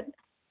with, but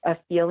a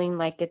feeling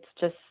like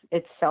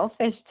it's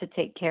selfish to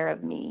take care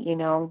of me,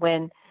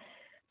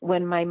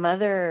 when my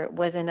mother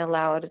wasn't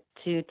allowed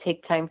to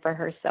take time for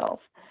herself,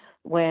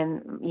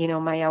 when,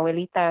 my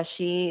abuelita,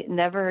 she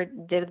never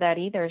did that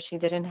either. She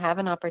didn't have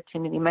an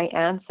opportunity. My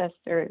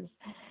ancestors,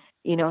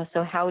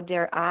 so how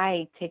dare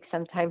I take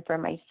some time for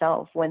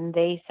myself when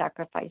they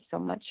sacrificed so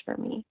much for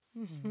me?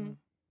 Hmm.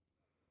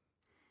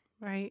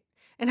 Right.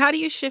 And how do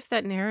you shift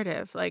that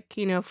narrative? Like,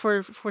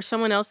 for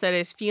someone else that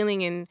is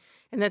feeling and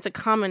that's a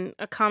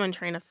common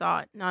train of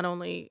thought, not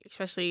only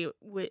especially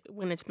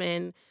when it's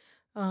been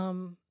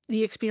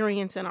the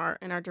experience in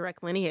our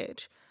direct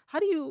lineage.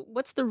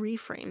 What's the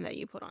reframe that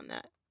you put on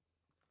that?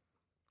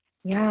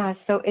 Yeah,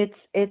 so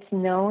it's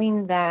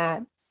knowing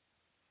that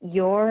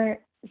your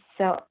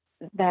self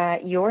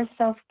that your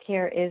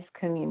self-care is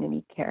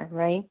community care,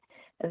 right?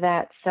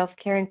 That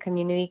self-care and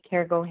community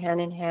care go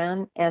hand in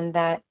hand, and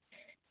that,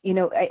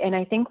 and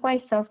I think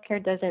why self-care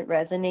doesn't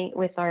resonate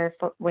with our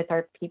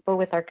people,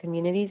 with our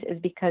communities, is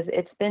because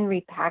it's been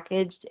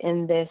repackaged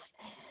in this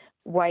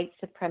white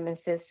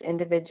supremacist,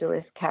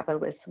 individualist,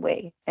 capitalist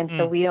way, and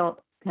so Mm.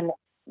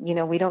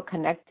 we don't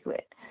connect to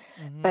it.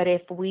 Mhm. But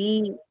if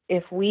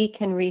we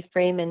can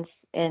reframe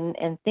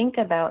and think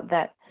about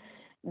that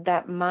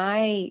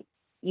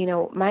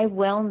my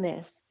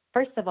wellness,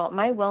 first of all,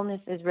 my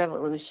wellness is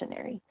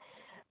revolutionary.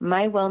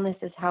 My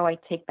wellness is how I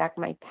take back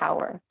my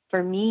power.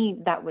 For me,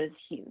 that was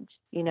huge,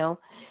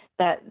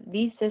 that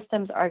these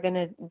systems are going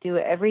to do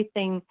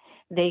everything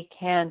they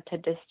can to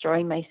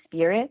destroy my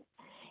spirit.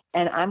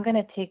 And I'm going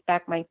to take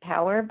back my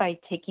power by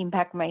taking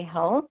back my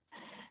health,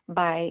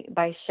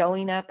 by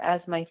showing up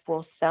as my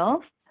full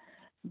self,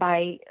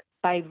 by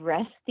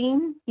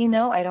resting.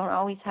 I don't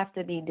always have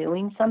to be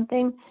doing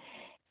something.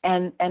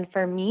 And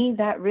for me,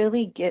 that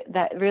really,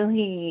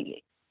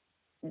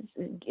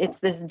 it's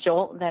this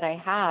jolt that I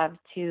have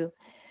to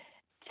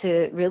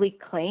really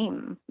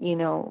claim,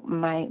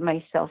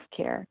 my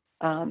self-care.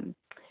 And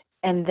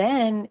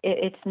then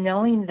it's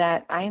knowing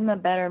that I'm a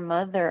better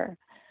mother,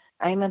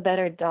 I'm a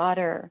better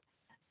daughter.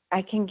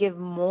 I can give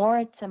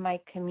more to my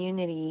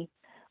community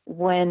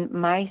when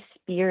my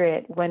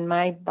spirit, when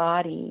my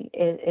body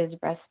is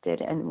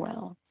rested and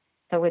well.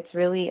 So it's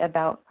really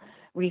about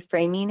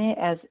reframing it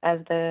as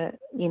the,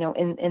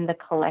 in the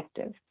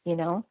collective,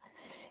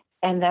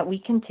 and that we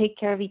can take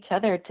care of each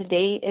other.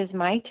 Today is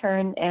my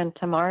turn and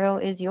tomorrow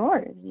is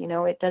yours.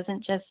 It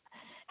doesn't just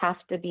have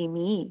to be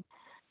me.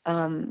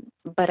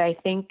 But I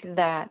think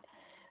that,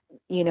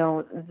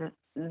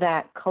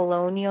 that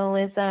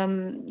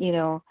colonialism,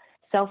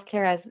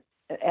 self-care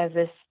as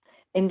this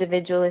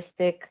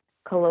individualistic,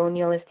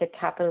 colonialistic,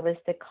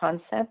 capitalistic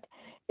concept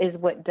is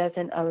what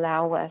doesn't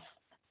allow us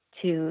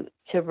to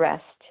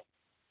rest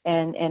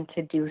and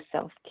to do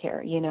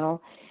self-care,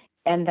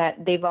 and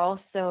that they've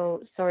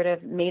also sort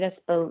of made us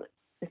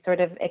sort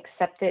of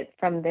accept it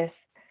from this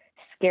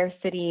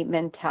scarcity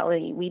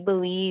mentality. We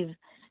believe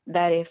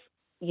that if,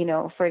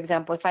 for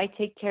example, if I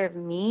take care of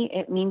me,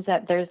 it means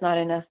that there's not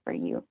enough for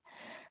you.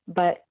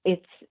 but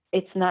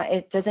it's not,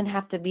 it doesn't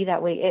have to be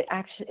that way. It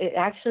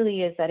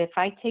actually is that if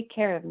I take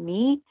care of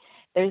me,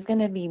 there's going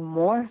to be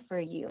more for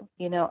you.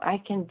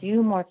 I can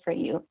do more for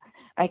you.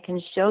 I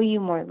can show you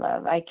more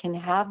love. I can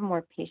have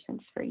more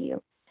patience for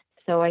you.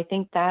 So I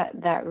think that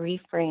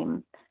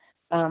reframe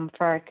for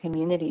our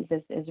communities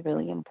is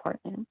really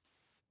important.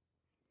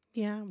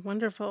 Yeah,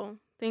 wonderful.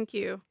 Thank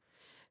you.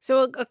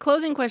 So a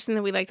closing question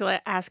that we like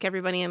to ask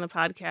everybody in the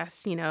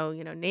podcast,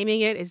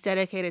 naming it is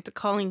dedicated to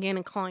calling in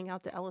and calling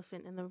out the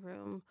elephant in the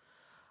room.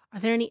 Are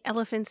there any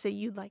elephants that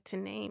you'd like to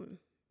name?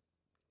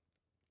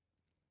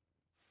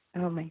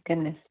 Oh my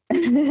goodness.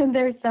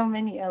 There's so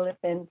many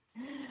elephants.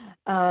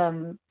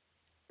 Um,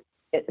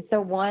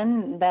 so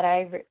one that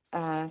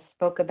I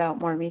spoke about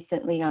more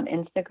recently on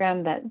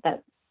Instagram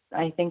that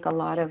I think a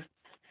lot of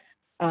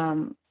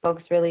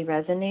folks really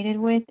resonated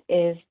with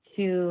is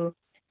to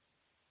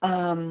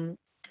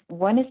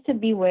one is to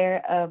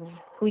beware of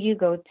who you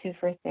go to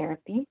for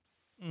therapy,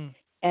 Mm.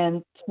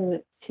 and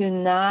to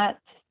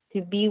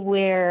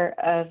beware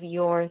of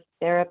your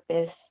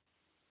therapist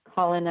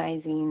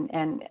colonizing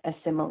and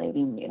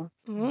assimilating you.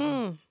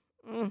 Mm,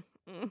 mm,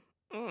 mm,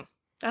 mm.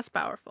 That's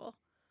powerful.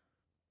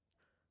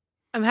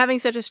 I'm having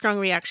such a strong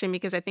reaction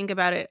because I think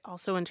about it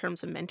also in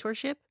terms of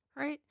mentorship,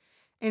 right?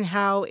 And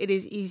how it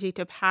is easy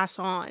to pass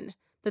on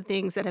the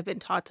things that have been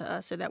taught to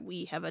us or that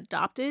we have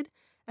adopted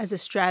as a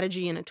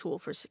strategy and a tool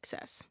for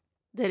success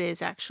that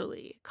is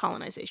actually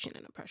colonization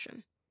and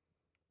oppression.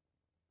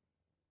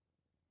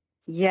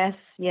 Yes,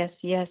 yes,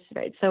 yes,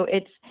 right. So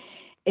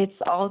it's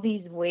all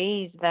these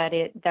ways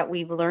that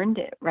we've learned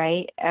it,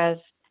 right? As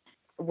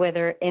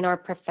whether in our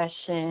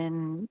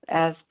profession,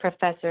 as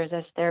professors,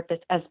 as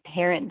therapists, as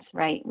parents,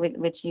 right?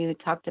 Which you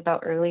talked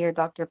about earlier,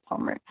 Dr.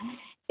 Palmer.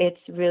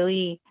 It's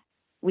really,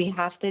 we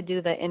have to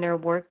do the inner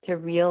work to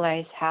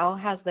realize how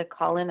is the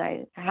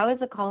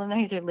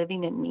colonizer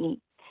living in me,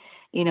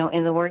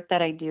 in the work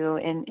that I do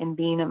in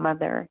being a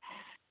mother,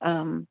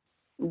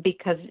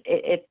 because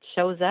it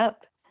shows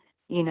up,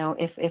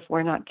 if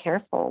we're not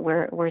careful.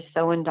 We're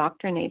so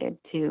indoctrinated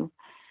to,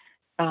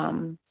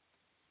 and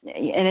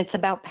it's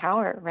about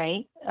power,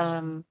 right?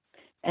 And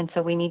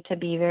so we need to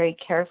be very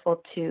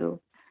careful to,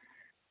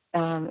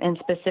 and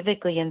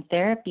specifically in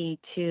therapy,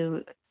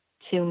 to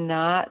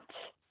not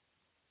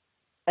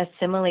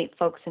assimilate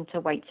folks into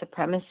white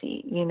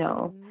supremacy,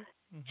 Mhm.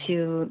 Mhm.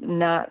 to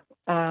not,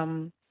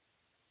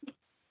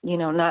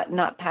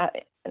 not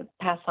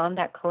pass on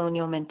that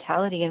colonial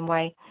mentality. And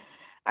why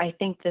I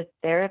think the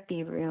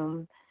therapy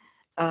room,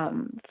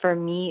 for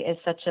me, is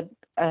such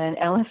an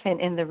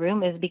elephant in the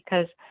room is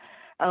because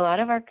a lot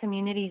of our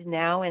communities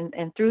now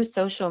and through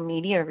social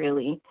media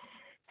really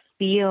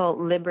feel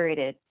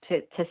liberated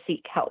to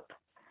seek help.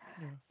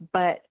 Yeah.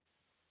 But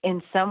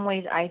in some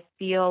ways, I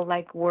feel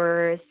like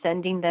we're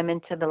sending them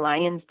into the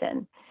lion's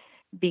den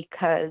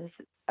because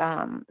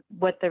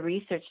what the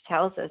research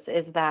tells us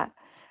is that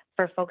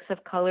for folks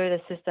of color,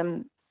 the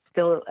system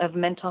still of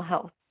mental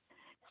health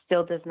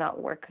still does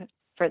not work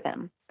for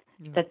them.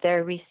 Yeah. That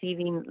they're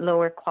receiving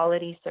lower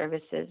quality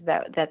services,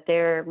 that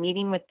they're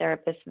meeting with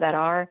therapists that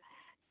are,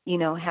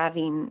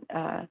 having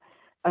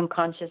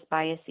unconscious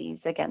biases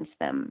against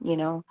them,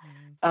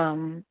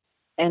 Mhm.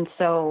 and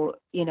so,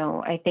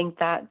 I think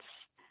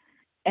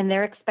and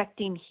they're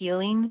expecting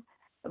healing,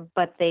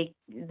 but they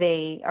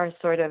are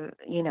sort of,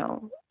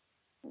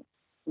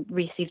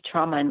 receive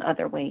trauma in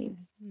other ways.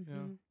 Yeah.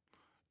 Mhm.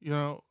 You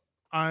know,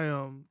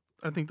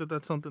 I think that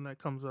that's something that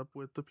comes up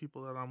with the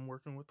people that I'm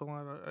working with a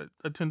lot.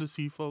 I tend to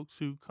see folks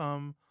who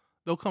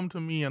they'll come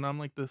to me and I'm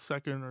like the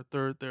second or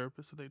third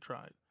therapist that they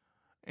tried.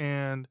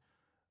 And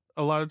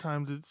a lot of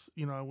times it's,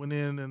 I went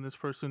in and this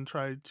person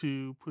tried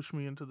to push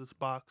me into this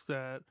box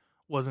that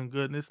wasn't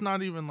good. And it's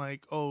not even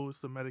like, oh, it's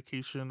the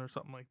medication or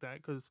something like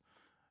that. Cause,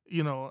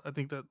 I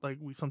think that like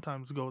we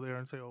sometimes go there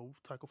and say, oh,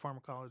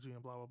 psychopharmacology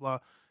and blah, blah, blah.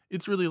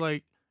 It's really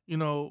like,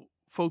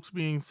 folks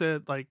being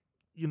said like,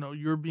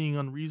 you're being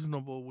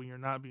unreasonable when you're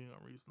not being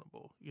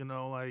unreasonable.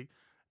 Like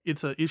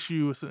it's an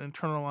issue, it's an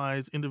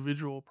internalized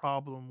individual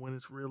problem when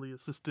it's really a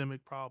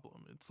systemic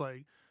problem. It's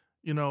like,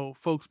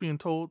 folks being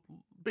told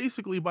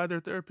basically by their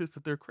therapist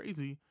that they're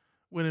crazy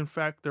when in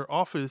fact their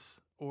office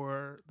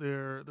or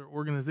their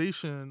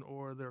organization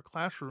or their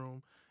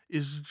classroom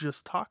is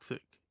just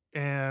toxic.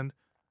 And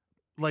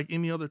like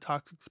any other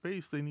toxic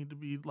space, they need to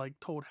be like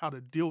told how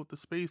to deal with the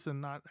space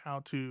and not how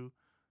to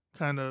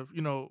kind of,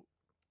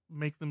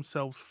 make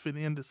themselves fit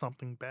into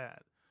something bad.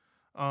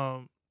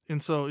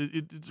 And so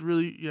it's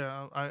really,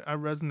 yeah, I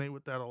resonate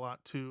with that a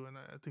lot too. And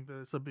I think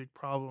that it's a big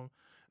problem.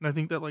 And I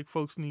think that like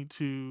folks need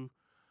to,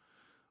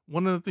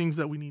 one of the things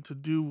that we need to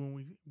do when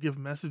we give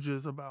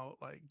messages about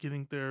like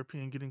getting therapy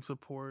and getting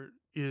support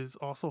is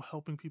also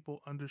helping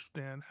people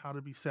understand how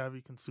to be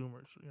savvy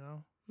consumers.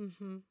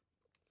 Mhm.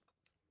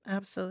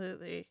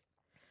 Absolutely.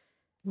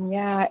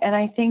 Yeah, and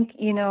I think,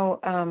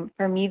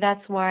 for me,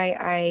 that's why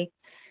I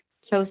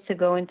chose to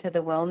go into the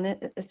wellness,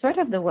 sort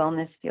of the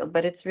wellness field,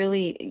 but it's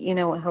really,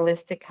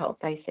 holistic health,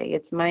 I say.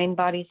 It's mind,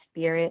 body,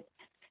 spirit,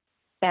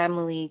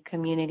 family,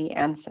 community,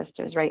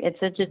 ancestors, right?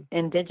 It's a just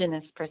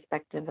indigenous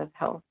perspective of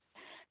health.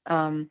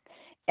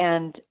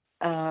 And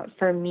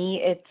for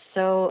me, it's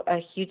so a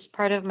huge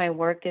part of my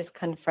work is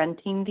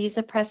confronting these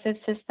oppressive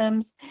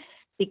systems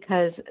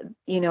because,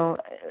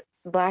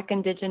 Black,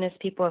 Indigenous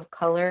people of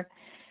color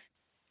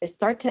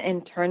start to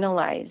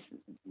internalize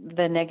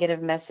the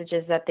negative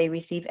messages that they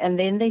receive, and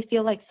then they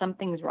feel like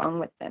something's wrong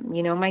with them.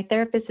 My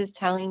therapist is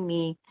telling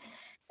me,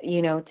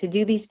 to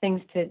do these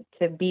things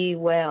to be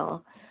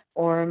well,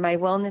 or my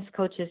wellness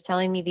coach is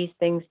telling me these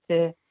things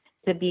to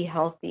be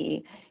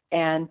healthy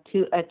and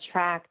to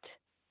attract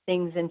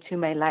things into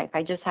my life.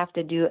 I just have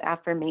to do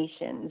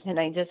affirmations and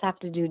I just have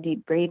to do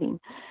deep breathing.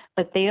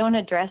 But they don't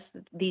address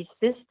these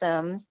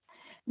systems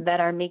that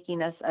are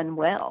making us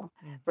unwell,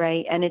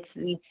 right? And it's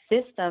these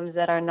systems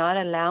that are not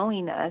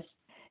allowing us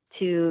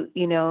to,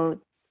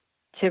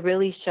 to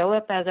really show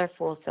up as our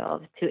full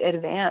selves, to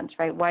advance,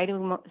 right? Why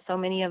do so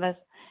many of us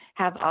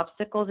have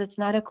obstacles? It's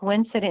not a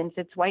coincidence.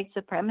 It's white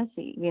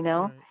supremacy,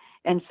 Right.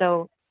 And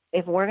so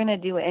if we're going to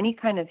do any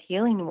kind of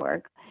healing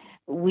work,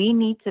 we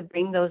need to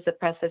bring those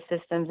oppressive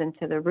systems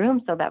into the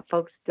room so that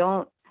folks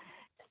don't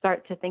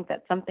start to think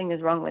that something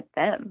is wrong with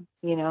them,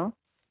 Yeah.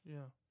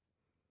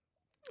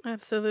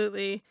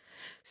 Absolutely.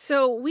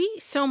 So we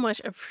so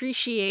much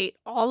appreciate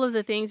all of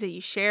the things that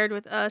you shared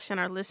with us and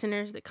our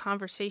listeners, the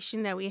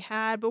conversation that we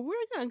had, but we're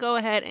going to go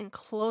ahead and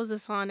close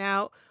this on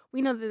out.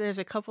 We know that there's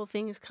a couple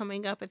things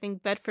coming up. I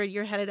think Bedford,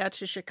 you're headed out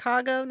to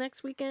Chicago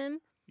next weekend.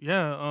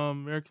 Yeah.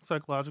 American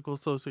Psychological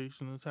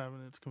Association is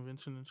having its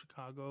convention in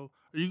Chicago.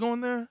 Are you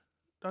going there,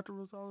 Dr.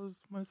 Rosales,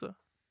 Mesa?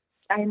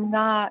 I'm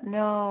not.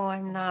 No,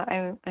 I'm not.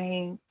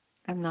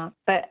 I'm not.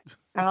 But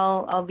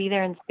I'll be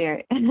there in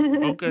spirit.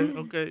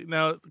 Okay.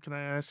 Now, can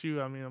I ask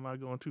you? I mean, am I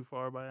going too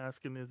far by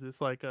asking? Is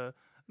this like a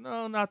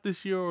no, not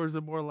this year, or is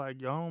it more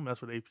like y'all don't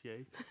mess with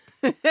APA?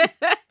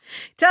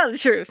 Tell the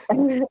truth.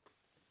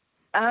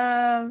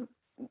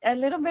 A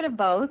little bit of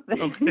both.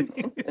 Okay.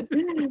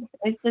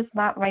 It's just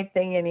not my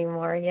thing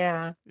anymore.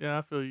 Yeah. Yeah,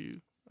 I feel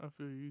you.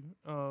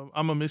 I'm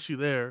gonna miss you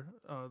there.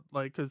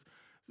 Like, cause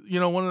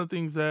one of the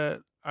things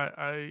that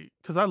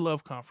cause I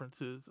love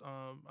conferences.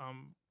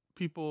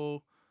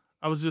 People.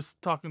 I was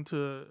just talking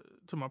to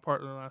my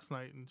partner last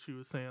night, and she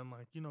was saying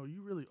like,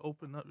 you really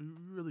open up, you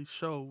really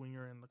show when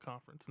you're in the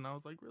conference, and I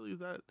was like, really, is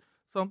that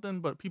something?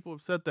 But people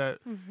have said that,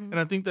 and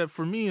I think that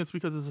for me, it's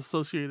because it's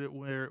associated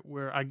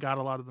where I got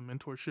a lot of the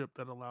mentorship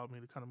that allowed me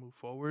to kind of move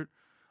forward,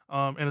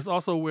 and it's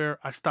also where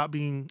I stopped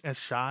being as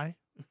shy.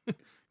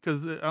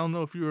 Because I don't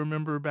know if you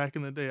remember back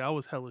in the day, I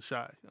was hella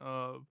shy,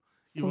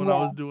 even when I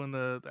was doing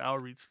the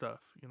outreach stuff,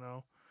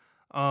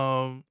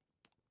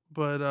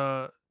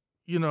 But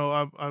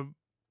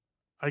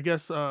I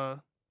guess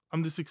I'm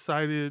just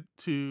excited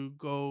to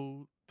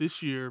go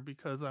this year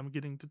because I'm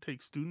getting to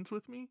take students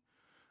with me,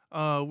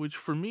 which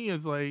for me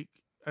is like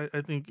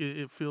I think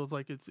it feels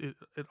like it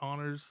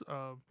honors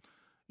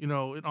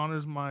it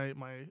honors my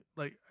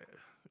like,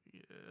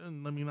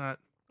 and let me not,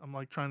 I'm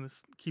like trying to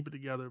keep it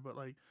together, but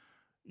like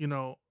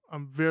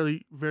I'm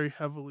very, very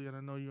heavily, and I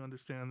know you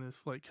understand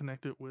this, like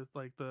connected with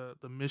like the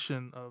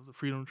mission of the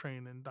Freedom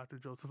Train and Dr.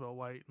 Joseph L.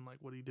 White and like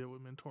what he did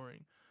with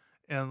mentoring,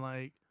 and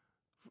like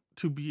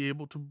to be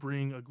able to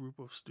bring a group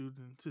of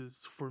students is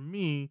for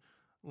me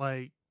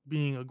like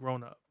being a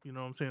grown up. You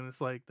know what I'm saying?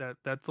 It's like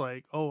that's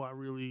like, oh, I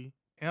really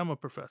am a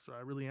professor. I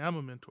really am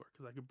a mentor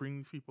because I could bring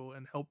these people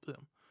and help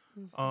them.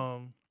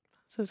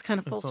 So it's kind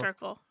of And full so,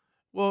 circle.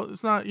 well,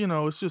 it's not,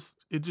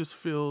 it just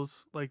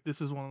feels like this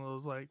is one of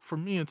those, like, for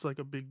me, it's like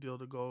a big deal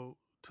to go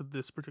to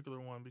this particular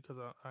one because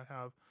I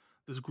have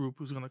this group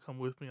who's going to come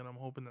with me, and I'm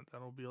hoping that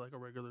that'll be like a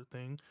regular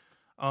thing.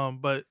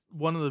 But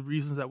one of the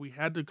reasons that we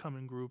had to come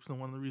in groups, and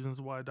one of the reasons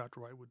why Dr.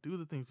 White would do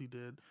the things he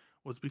did,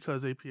 was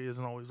because APA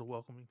isn't always a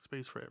welcoming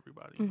space for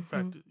everybody. In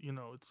fact,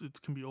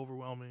 it can be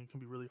overwhelming. It can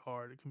be really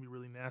hard. It can be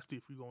really nasty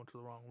if you go into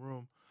the wrong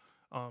room.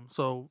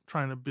 So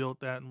trying to build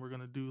that, and we're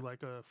going to do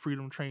like a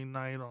Freedom Train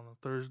night on a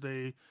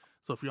Thursday.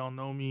 So if y'all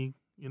know me,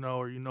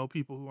 or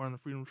people who are on the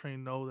Freedom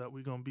Train, know that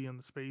we're going to be in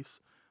the space.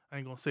 I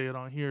ain't going to say it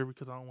on here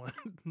because I don't want,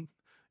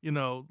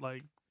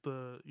 like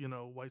the,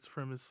 white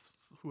supremacists,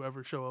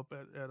 whoever show up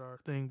at our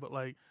thing. But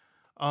like,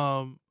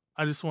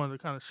 I just wanted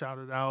to kind of shout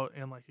it out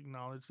and like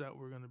acknowledge that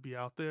we're going to be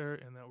out there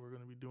and that we're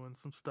going to be doing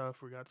some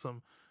stuff. We got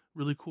some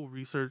really cool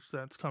research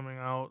that's coming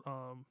out.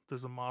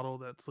 There's a model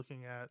that's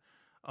looking at,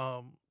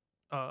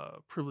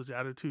 privileged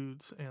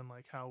attitudes and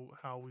like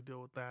how we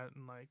deal with that,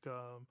 and like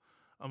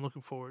I'm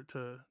looking forward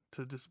to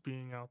just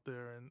being out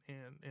there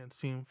and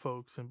seeing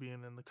folks and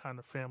being in the kind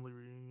of family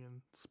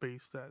reunion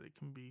space that it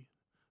can be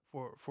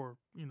for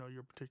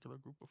your particular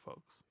group of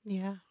folks.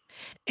 Yeah.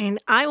 And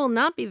I will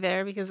not be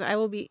there because I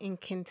will be in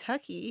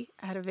Kentucky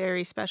at a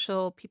very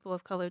special people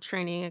of color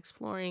training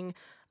exploring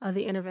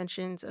the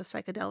interventions of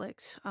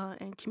psychedelics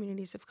and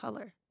communities of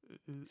color.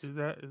 Is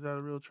that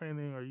a real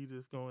training, or are you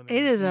just going?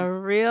 It is a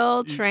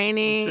real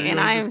training, sure and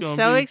you I ain't am just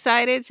so gonna be?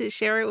 excited to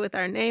share it with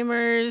our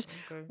neighbors.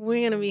 Okay. We're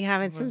going to be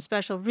having Okay. some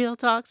special real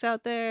talks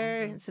out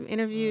there Okay. and some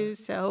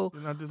interviews. So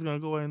You're not just gonna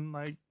go and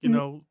like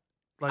N-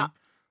 like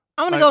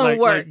I'm going to go and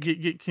work.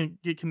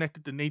 get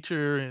connected to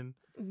nature and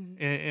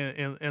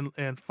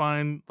and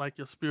find like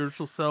your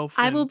spiritual self.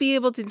 I will be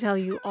able to tell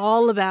you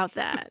all about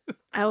that.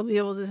 I will be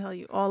able to tell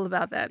you all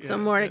about that. So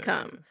more to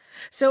come.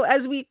 So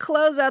as we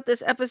close out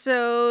this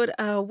episode,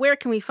 where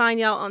can we find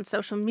y'all on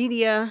social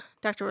media?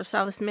 Dr.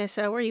 Rosales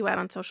Mesa, where are you at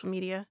on social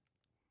media?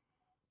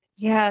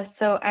 Yeah,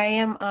 so I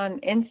am on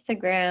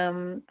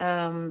Instagram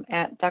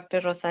at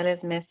Dr.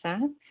 Rosales Mesa.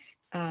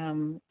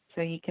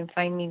 So you can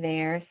find me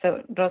there.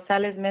 So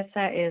Rosales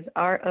Mesa is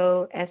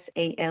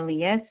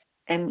ROSALES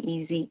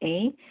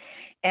MEZA.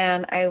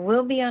 And I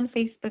will be on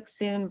Facebook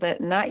soon,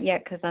 but not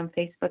yet because I'm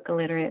Facebook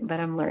illiterate,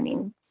 but I'm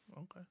learning.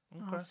 Okay.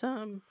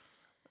 Awesome.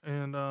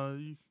 And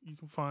you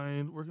can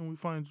find, where can we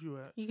find you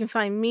at? You can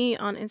find me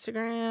on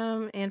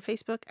Instagram and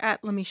Facebook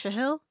at Lamisha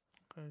Hill.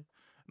 Okay.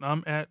 And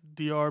I'm at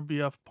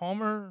DRBF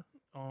Palmer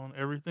on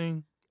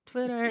everything.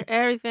 Twitter,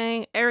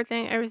 everything.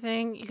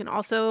 You can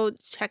also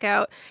check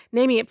out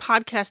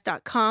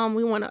namingitpodcast.com.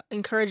 We want to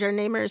encourage our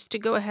namers to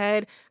go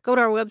ahead, go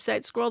to our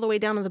website, scroll the way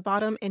down to the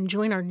bottom, and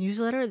join our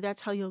newsletter.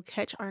 That's how you'll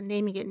catch our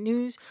Naming It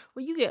news,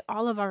 where you get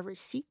all of our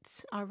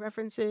receipts, our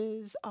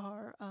references,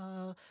 our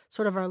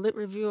sort of our lit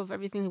review of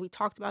everything that we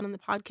talked about in the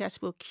podcast.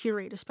 We'll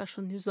curate a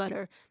special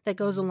newsletter that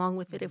goes along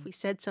with it. If we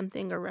said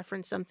something or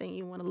referenced something,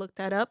 you want to look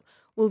that up,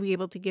 we'll be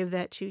able to give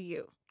that to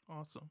you.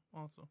 Awesome.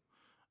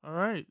 All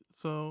right.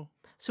 So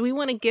we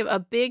want to give a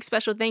big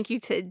special thank you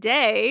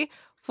today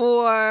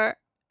for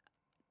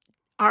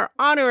our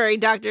honorary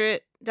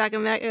doctorate, Dr.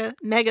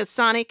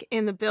 Megasonic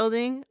in the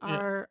building.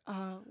 Our,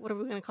 what are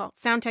we going to call it?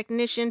 Sound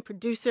technician,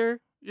 producer.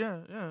 Yeah.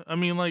 I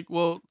mean, like,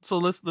 well, so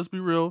let's be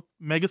real.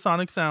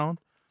 Megasonic Sound.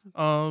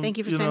 Thank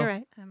you for saying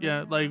it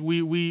right. Like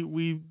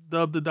we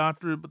dubbed the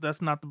doctorate, but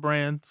that's not the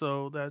brand.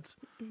 So that's,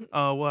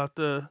 we'll have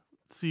to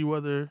see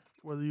whether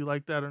you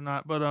like that or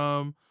not. But,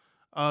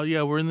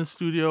 we're in the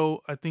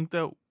studio. I think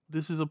that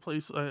this is a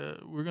place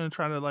we're going to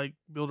try to like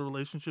build a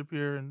relationship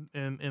here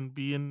and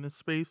be in this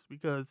space,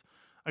 because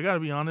I got to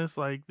be honest,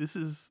 like this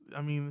is,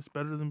 I mean, it's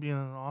better than being in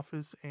an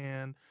office,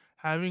 and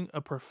having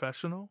a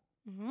professional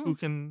who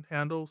can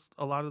handle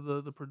a lot of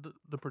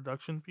the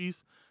production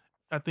piece.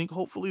 I think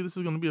hopefully this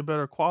is going to be a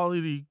better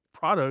quality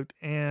product.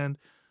 And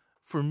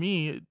for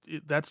me,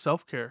 that's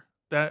self-care.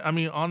 That, I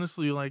mean,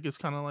 honestly, like it's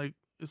kind of like,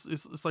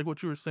 it's like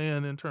what you were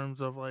saying in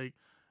terms of like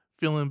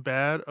feeling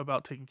bad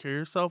about taking care of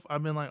yourself.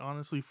 I've been like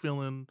honestly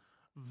feeling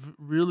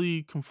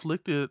really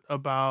conflicted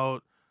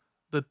about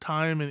the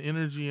time and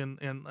energy and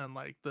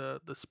like the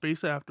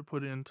space I have to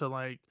put into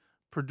like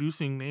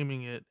producing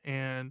Naming It.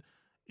 And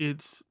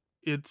it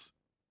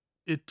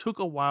took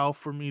a while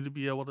for me to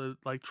be able to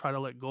like try to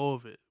let go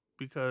of it,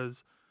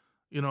 because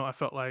I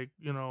felt like,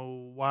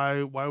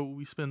 why would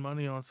we spend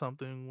money on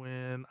something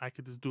when I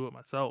could just do it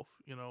myself?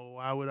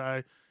 Why would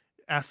I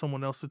ask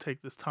someone else to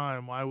take this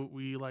time? Why would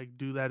we like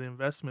do that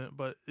investment?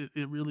 But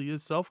it really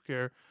is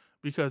self-care,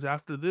 because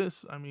after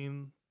this, I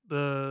mean,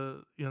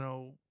 the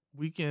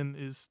weekend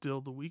is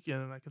still the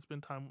weekend, and I can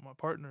spend time with my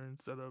partner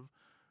instead of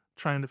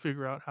trying to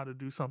figure out how to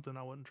do something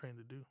I wasn't trained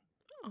to do.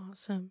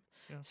 Awesome.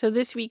 Yeah. So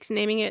this week's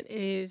Naming It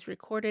is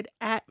recorded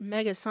at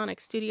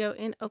Megasonic Studio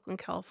in Oakland,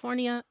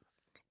 California.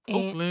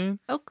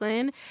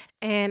 Oakland.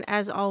 And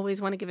as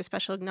always, want to give a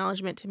special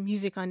acknowledgement to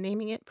music on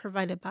Naming It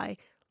provided by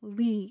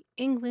Lee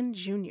England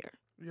Jr.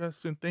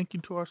 Yes, and thank you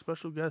to our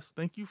special guest.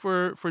 Thank you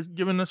for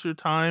giving us your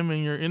time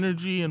and your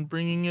energy and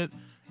bringing it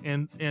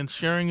and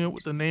sharing it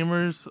with the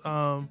namers.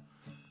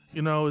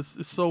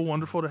 It's so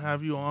wonderful to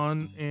have you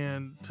on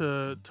and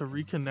to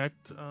reconnect.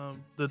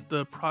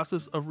 The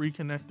process of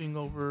reconnecting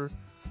over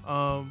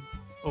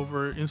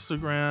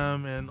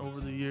Instagram and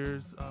over the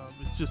years,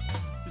 it's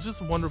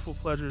just a wonderful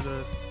pleasure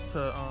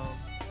to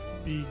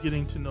be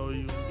getting to know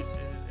you and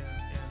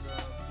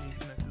being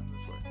connected in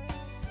this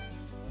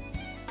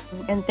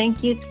way. And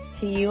thank you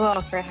to you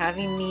all for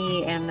having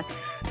me. And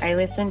I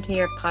listen to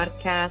your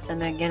podcast,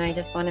 and again, I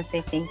just want to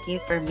say thank you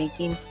for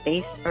making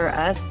space for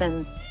us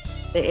and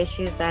the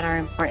issues that are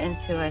important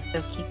to us.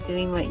 So keep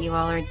doing what you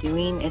all are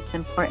doing. It's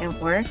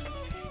important work,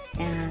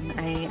 and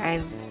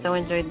I've so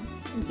enjoyed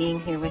being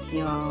here with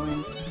you all,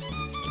 and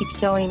keep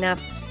showing up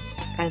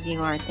as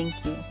you are. Thank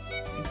you.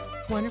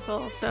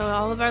 Wonderful. So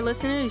all of our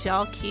listeners,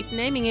 y'all keep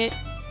naming it.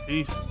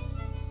 Peace.